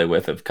I play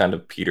with have kind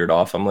of petered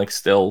off. I'm like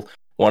still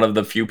one of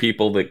the few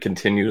people that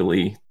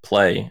continually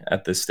play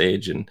at this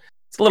stage, and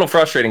it's a little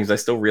frustrating because I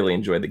still really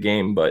enjoy the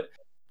game, but I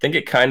think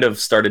it kind of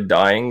started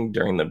dying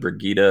during the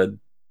Brigitte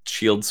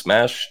Shield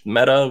Smash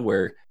meta,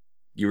 where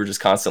you were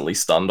just constantly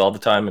stunned all the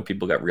time, and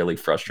people got really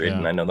frustrated.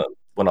 And I know that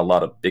when a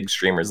lot of big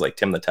streamers like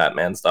Tim the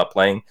Tatman stopped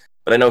playing,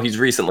 but I know he's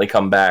recently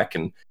come back,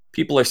 and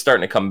people are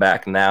starting to come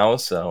back now.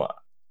 So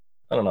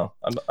I don't know.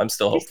 I'm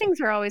still hopeful. These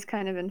things are always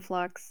kind of in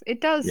flux. It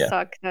does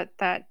suck that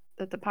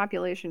the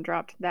population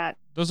dropped that.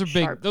 Those are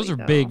big. Sharply, those are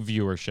big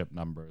viership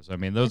numbers. I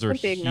mean, those are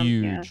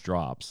huge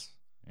drops.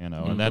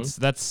 And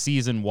that's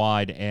season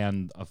wide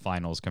and a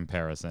finals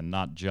comparison,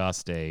 not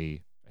just the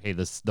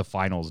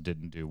finals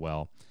didn't do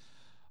well.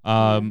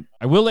 I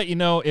will let you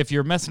know, if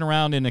you're messing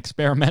around in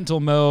experimental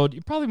mode,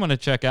 you probably want to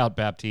check out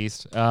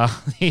Baptiste.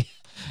 The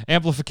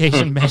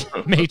amplification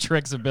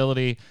matrix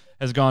ability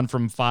has gone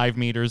from 5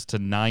 meters to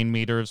 9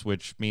 meters,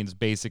 which means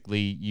basically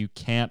you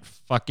can't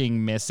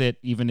fucking miss it,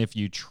 even if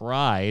you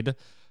tried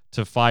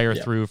to fire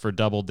through for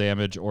double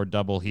damage or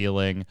double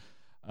healing.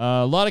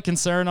 A lot of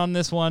concern on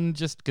this one,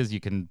 just because you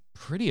can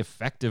pretty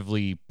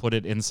effectively put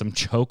it in some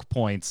choke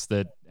points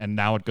and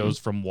now it goes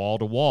from wall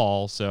to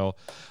wall. So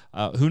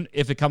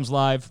if it comes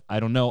live, I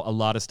don't know. A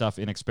lot of stuff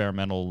in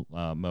experimental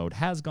mode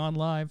has gone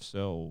live,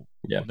 so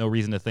no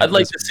reason to think. I'd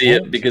like to see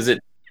it because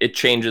it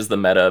changes the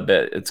meta a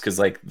bit. It's because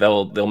like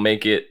they'll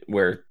make it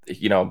where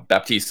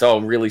Baptiste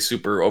really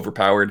super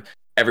overpowered.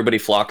 Everybody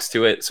flocks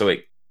to it. So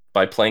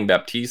by playing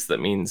Baptiste, that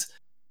means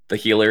the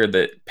healer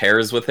that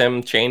pairs with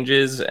him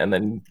changes, and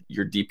then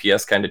your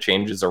DPS kind of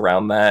changes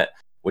around that,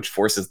 which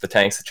forces the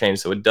tanks to change.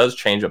 So it does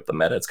change up the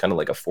meta. It's kind of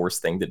like a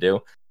forced thing to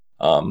do.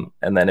 And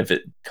then if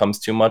it comes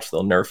too much,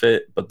 they'll nerf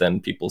it. But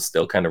then people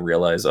still kind of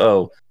realize,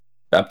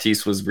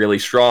 Baptiste was really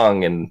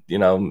strong, and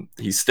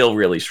he's still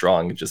really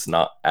strong, just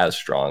not as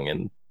strong.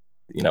 And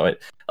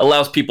it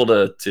allows people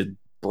to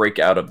break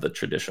out of the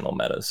traditional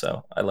meta.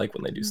 So I like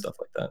when they do stuff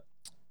like that.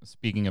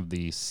 Speaking of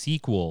the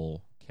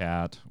sequel,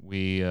 Kat,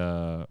 we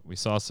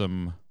saw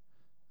some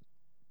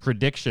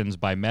predictions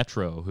by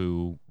Metro,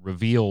 who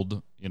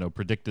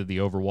predicted the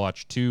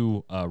Overwatch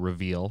 2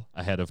 reveal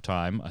ahead of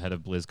time, ahead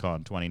of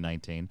BlizzCon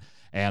 2019,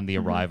 and the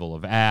arrival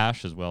of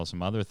Ash, as well as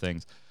some other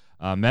things.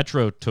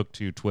 Metro took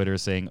to Twitter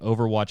saying,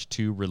 Overwatch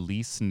 2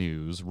 release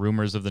news,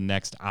 rumors of the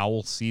next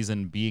Owl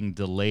season being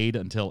delayed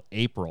until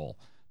April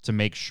to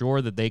make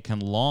sure that they can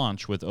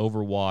launch with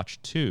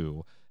Overwatch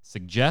 2,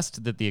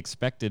 suggest that the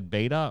expected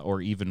beta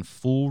or even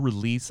full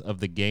release of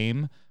the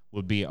game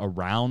would be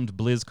around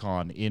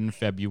BlizzCon in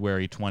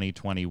February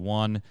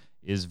 2021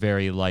 is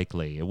very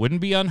likely. It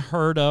wouldn't be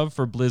unheard of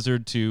for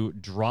Blizzard to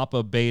drop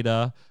a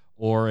beta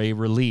or a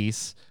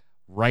release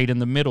right in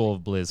the middle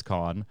of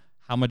BlizzCon.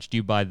 How much do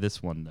you buy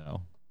this one,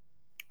 though?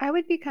 I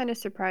would be kind of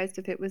surprised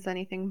if it was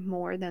anything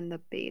more than the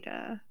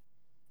beta,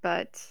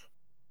 but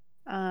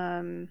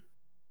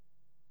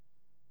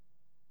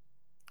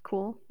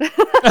cool.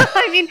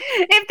 I mean,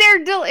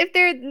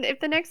 if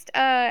the next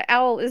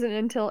Owl isn't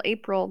until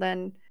April,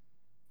 then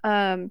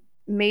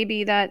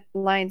maybe that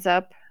lines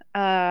up.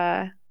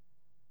 I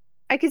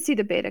could see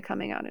the beta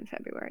coming out in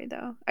February,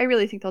 though. I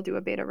really think they'll do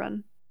a beta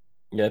run.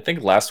 Yeah, I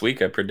think last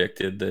week I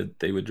predicted that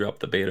they would drop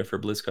the beta for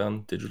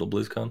BlizzCon, digital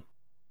BlizzCon.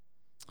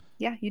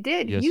 Yeah, you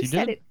did. Yes, you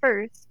said did. it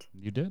first.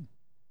 You did.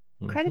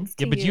 Credits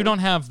to Yeah, but you don't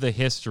have the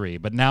history,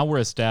 but now we're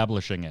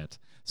establishing it.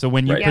 So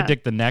when you Right.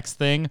 predict the next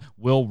thing,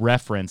 we'll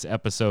reference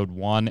episode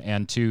 1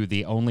 and 2,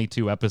 the only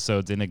 2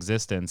 episodes in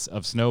existence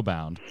of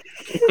Snowbound.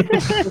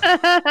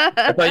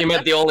 I thought you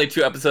meant the only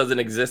 2 episodes in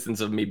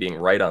existence of me being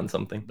right on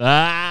something. All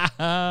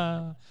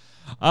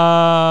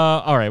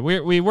right,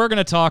 we were going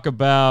to talk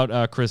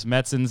about Chris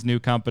Metzen's new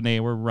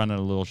company. We're running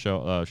a little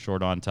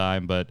short on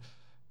time, but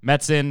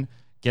Metzen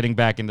getting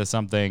back into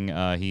something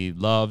he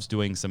loves,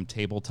 doing some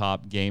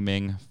tabletop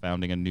gaming,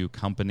 founding a new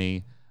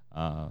company.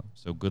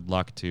 So good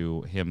luck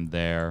to him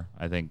there.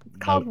 I think It's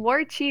called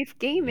War Chief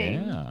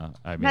Gaming. Yeah,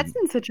 I mean,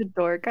 Metzden's such a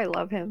dork. I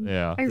love him.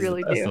 yeah, I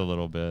really just a do.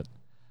 little bit.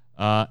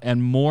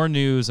 And more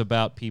news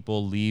about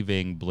people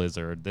leaving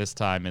Blizzard. This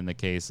time, in the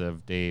case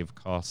of Dave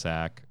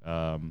Cossack,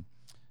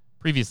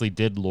 previously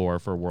did lore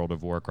for World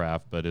of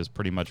Warcraft, but has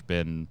pretty much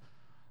been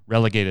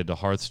relegated to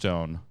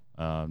Hearthstone.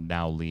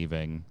 Now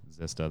leaving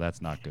Zista.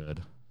 That's not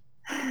good.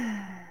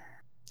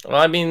 Well,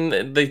 I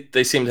mean,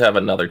 they seem to have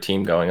another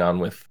team going on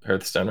with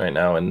Hearthstone right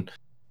now, and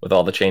with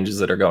all the changes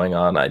that are going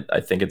on, I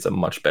think it's a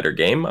much better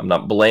game. I'm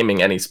not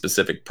blaming any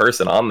specific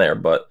person on there,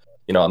 but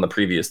on the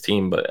previous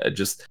team, but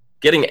just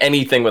getting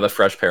anything with a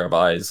fresh pair of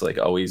eyes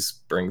always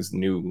brings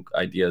new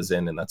ideas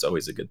in, and that's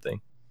always a good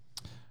thing.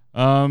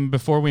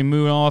 Before we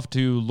move off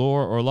to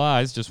lore or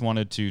lies, just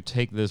wanted to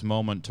take this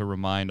moment to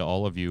remind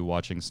all of you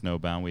watching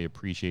Snowbound, we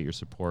appreciate your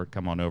support.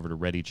 Come on over to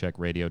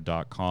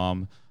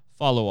readycheckradio.com.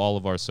 Follow all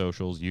of our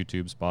socials,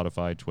 YouTube,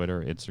 Spotify,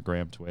 Twitter,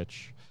 Instagram,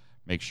 Twitch.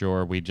 Make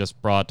sure we just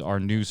brought our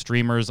new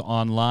streamers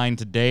online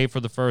today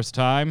for the first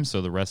time,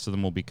 so the rest of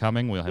them will be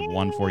coming. We'll have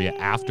one for you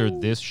after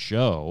this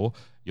show.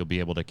 You'll be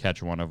able to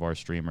catch one of our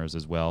streamers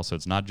as well. So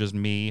it's not just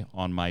me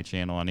on my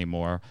channel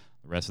anymore.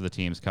 The rest of the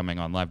team's coming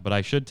on live. But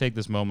I should take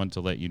this moment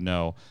to let you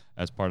know,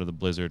 as part of the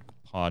Blizzard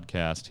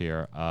podcast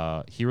here,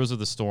 Heroes of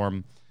the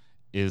Storm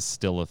is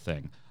still a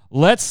thing.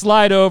 Let's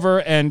slide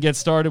over and get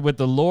started with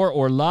the Lore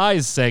or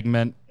Lies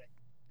segment.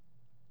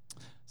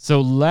 So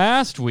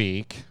last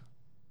week,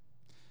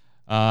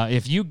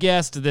 if you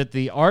guessed that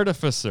the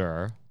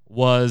Artificer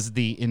was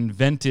the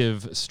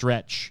inventive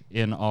stretch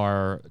in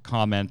our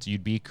comment,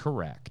 you'd be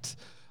correct.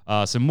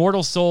 So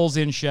mortal souls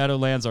in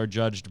Shadowlands are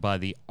judged by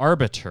the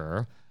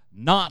Arbiter,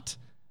 not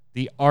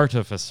the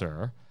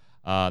Artificer.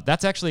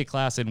 That's actually a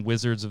class in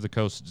Wizards of the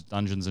Coast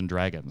Dungeons and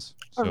Dragons.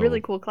 A really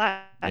cool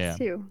class, yeah,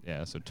 too.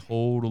 Yeah, so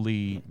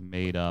totally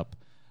made up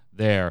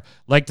there.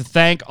 Like to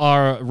thank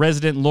our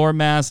resident lore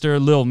master,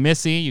 Lil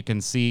Missy. You can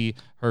see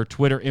her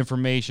Twitter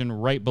information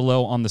right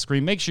below on the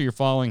screen. Make sure you're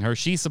following her.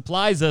 She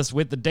supplies us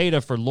with the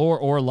data for lore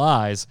or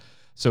lies.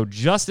 So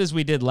just as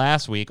we did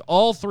last week,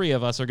 all 3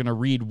 of us are going to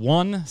read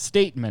one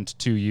statement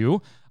to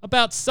you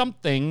about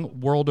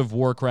something World of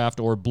Warcraft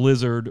or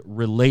Blizzard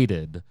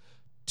related.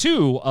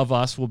 2 of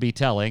us will be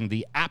telling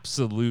the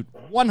absolute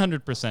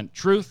 100%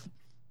 truth,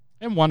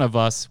 and one of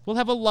us will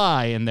have a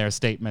lie in their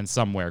statement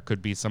somewhere.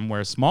 Could be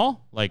somewhere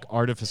small, like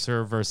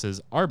Artificer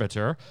versus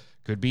Arbiter.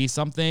 Could be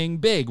something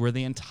big where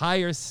the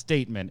entire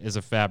statement is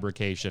a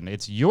fabrication.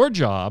 It's your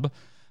job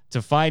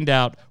to find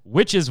out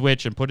which is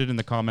which and put it in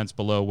the comments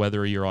below,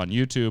 whether you're on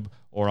YouTube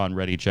or on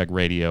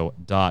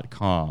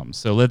ReadyCheckRadio.com.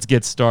 So let's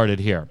get started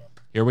here.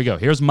 Here we go.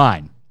 Here's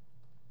mine.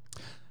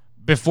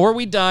 Before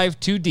we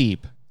dive too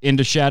deep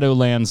into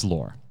Shadowlands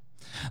lore,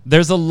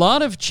 there's a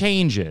lot of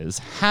changes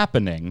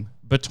happening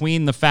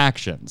between the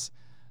factions.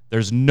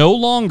 There's no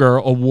longer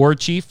a war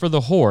chief for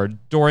the Horde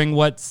during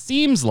what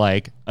seems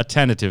like a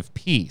tentative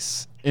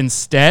peace.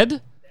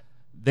 Instead,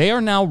 they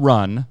are now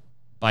run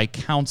by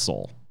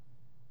council.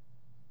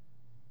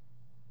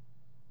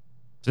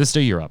 Sister,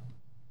 you're up.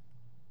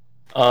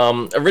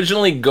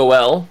 Originally,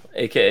 Goel,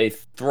 aka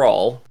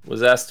Thrall,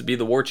 was asked to be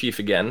the war chief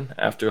again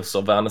after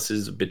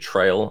Sylvanas'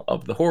 betrayal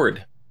of the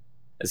Horde,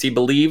 as he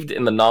believed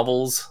in the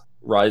novel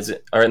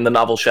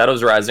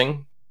Shadows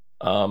Rising.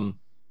 I'm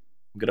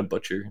gonna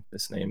butcher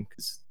this name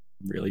because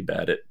I'm really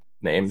bad at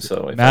names.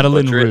 So if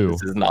Madeline I butcher Rue.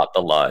 this is not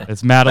the lie.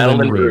 It's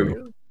Madeline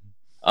Rue.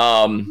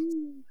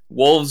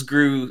 Wolves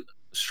grew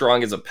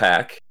strong as a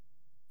pack,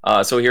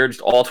 so he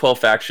urged all 12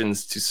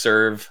 factions to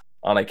serve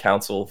on a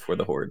council for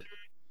the Horde.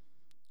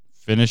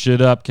 Finish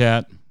it up,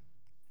 Kat.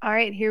 All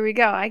right, here we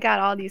go. I got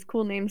all these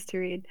cool names to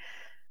read.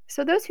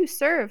 So those who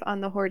serve on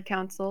the Horde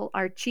Council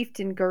are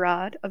Chieftain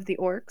Garad of the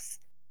Orcs,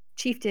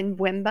 Chieftain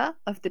Wemba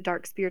of the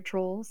Darkspear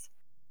Trolls,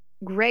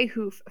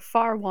 Greyhoof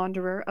Far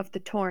Wanderer of the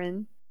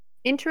Tauren,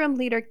 Interim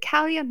Leader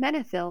Kalia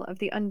Menethil of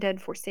the Undead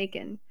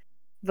Forsaken,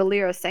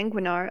 Valera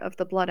Sanguinar of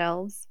the Blood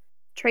Elves,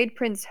 Trade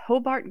Prince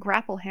Hobart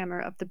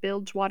Grapplehammer of the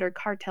Bilgewater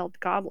Cartelled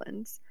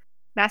Goblins,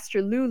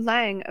 Master Lu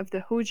Lang of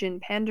the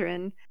Hojin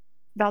Pandaren,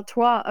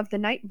 Valtois of the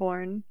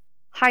Nightborn,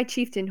 High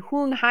Chieftain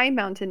Huln High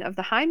Mountain of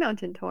the High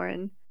Mountain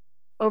Tauren,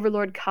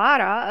 Overlord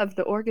Kara of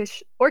the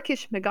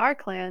Orcish Megar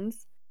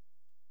clans,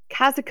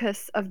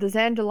 Kazakus of the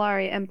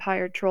Zandalari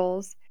Empire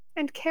Trolls,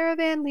 and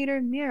Caravan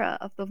Leader Mira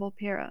of the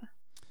Volpera.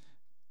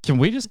 Can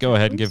we just go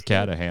ahead and give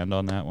Kat a hand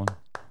on that one?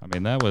 I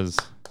mean, that was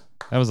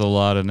a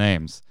lot of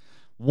names.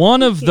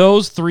 One of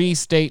those 3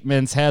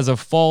 statements has a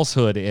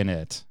falsehood in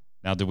it.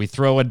 Now, did we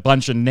throw a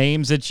bunch of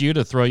names at you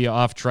to throw you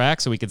off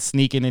track so we could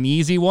sneak in an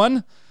easy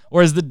one?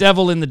 Or is the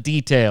devil in the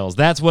details?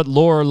 That's what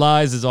Lore or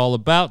Lies is all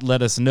about.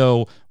 Let us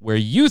know where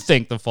you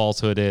think the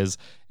falsehood is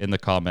in the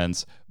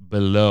comments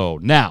below.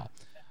 Now,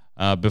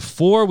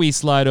 before we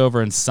slide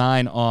over and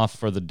sign off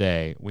for the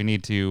day, we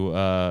need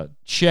to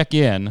check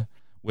in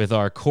with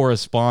our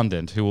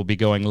correspondent who will be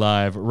going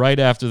live right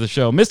after the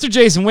show. Mr.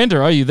 Jason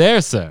Winter, are you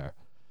there, sir?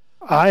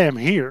 I am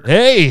here.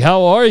 Hey,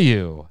 how are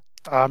you?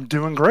 I'm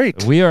doing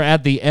great. We are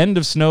at the end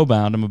of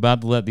Snowbound. I'm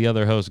about to let the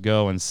other host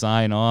go and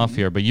sign off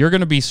here, but you're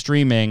going to be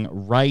streaming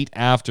right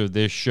after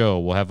this show.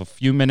 We'll have a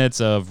few minutes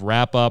of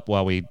wrap up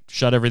while we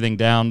shut everything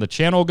down. The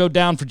channel will go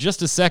down for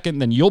just a second,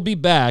 then you'll be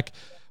back.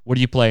 What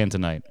are you playing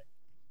tonight?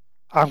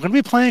 I'm going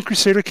to be playing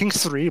Crusader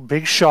Kings 3.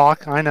 Big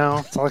shock. I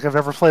know. It's not like I've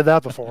ever played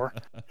that before.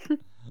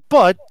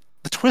 But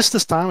the twist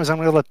this time is I'm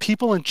going to let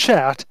people in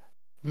chat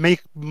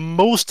make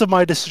most of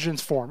my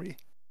decisions for me.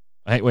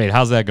 Hey, wait,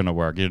 how's that going to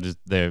work? You're just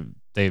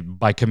they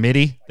by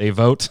committee, they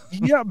vote.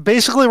 Yeah,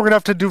 basically we're gonna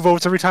have to do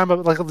votes every time.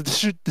 Like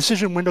the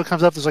decision window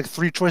comes up, there's like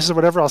 3 choices or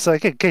whatever. I'll say,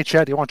 okay,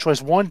 Chad, do you want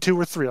choice 1, 2,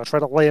 or 3? I'll try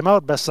to lay them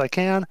out best as I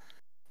can,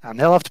 and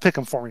they'll have to pick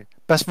them for me.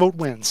 Best vote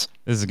wins.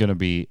 This is gonna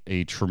be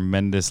a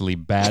tremendously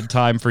bad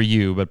time for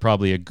you, but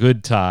probably a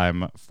good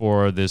time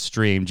for this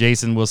stream.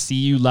 Jason, we'll see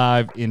you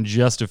live in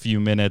just a few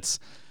minutes.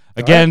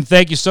 Again,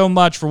 thank you so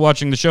much for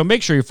watching the show.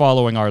 Make sure you're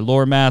following our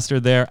lore master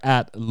there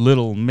at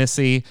Little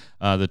Missy.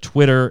 The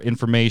Twitter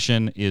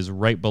information is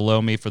right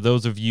below me. For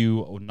those of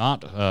you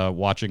not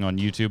watching on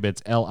YouTube,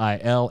 it's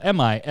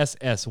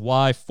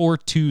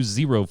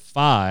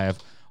LILMISSY4205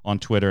 on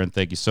Twitter. And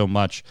thank you so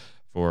much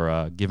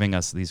for giving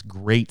us these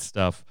great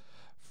stuff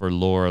for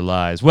Lore or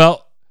Lies.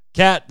 Well,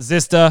 Kat,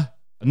 Zista,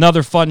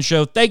 another fun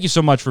show. Thank you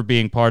so much for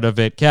being part of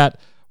it. Kat,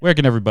 where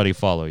can everybody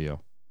follow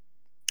you?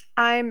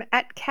 I'm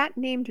at Cat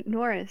Named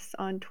Norris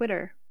on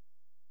Twitter.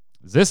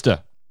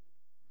 Zista.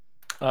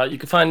 You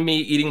can find me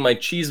eating my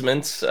cheese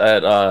mints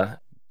at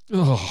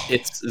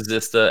It's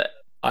Zista,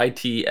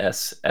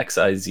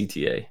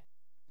 ITSXIZTA.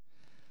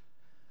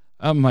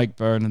 I'm Mike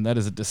Byrne, and that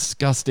is a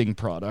disgusting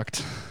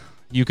product.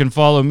 You can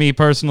follow me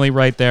personally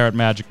right there at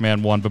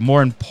MagicMan1, but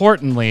more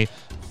importantly,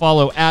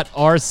 follow at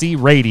RC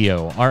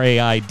Radio,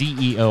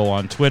 RAIDEO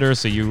on Twitter,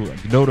 so you're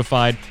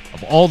notified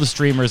of all the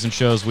streamers and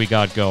shows we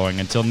got going.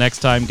 Until next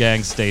time,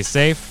 gang, stay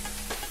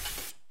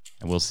safe,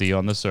 and we'll see you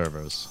on the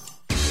servers.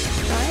 Bye,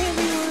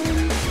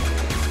 everyone.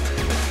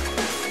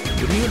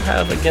 What do you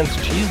have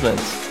against cheese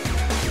mints?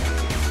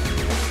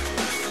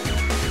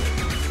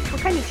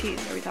 What kind of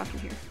cheese are we talking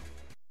here?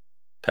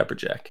 Pepper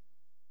jack.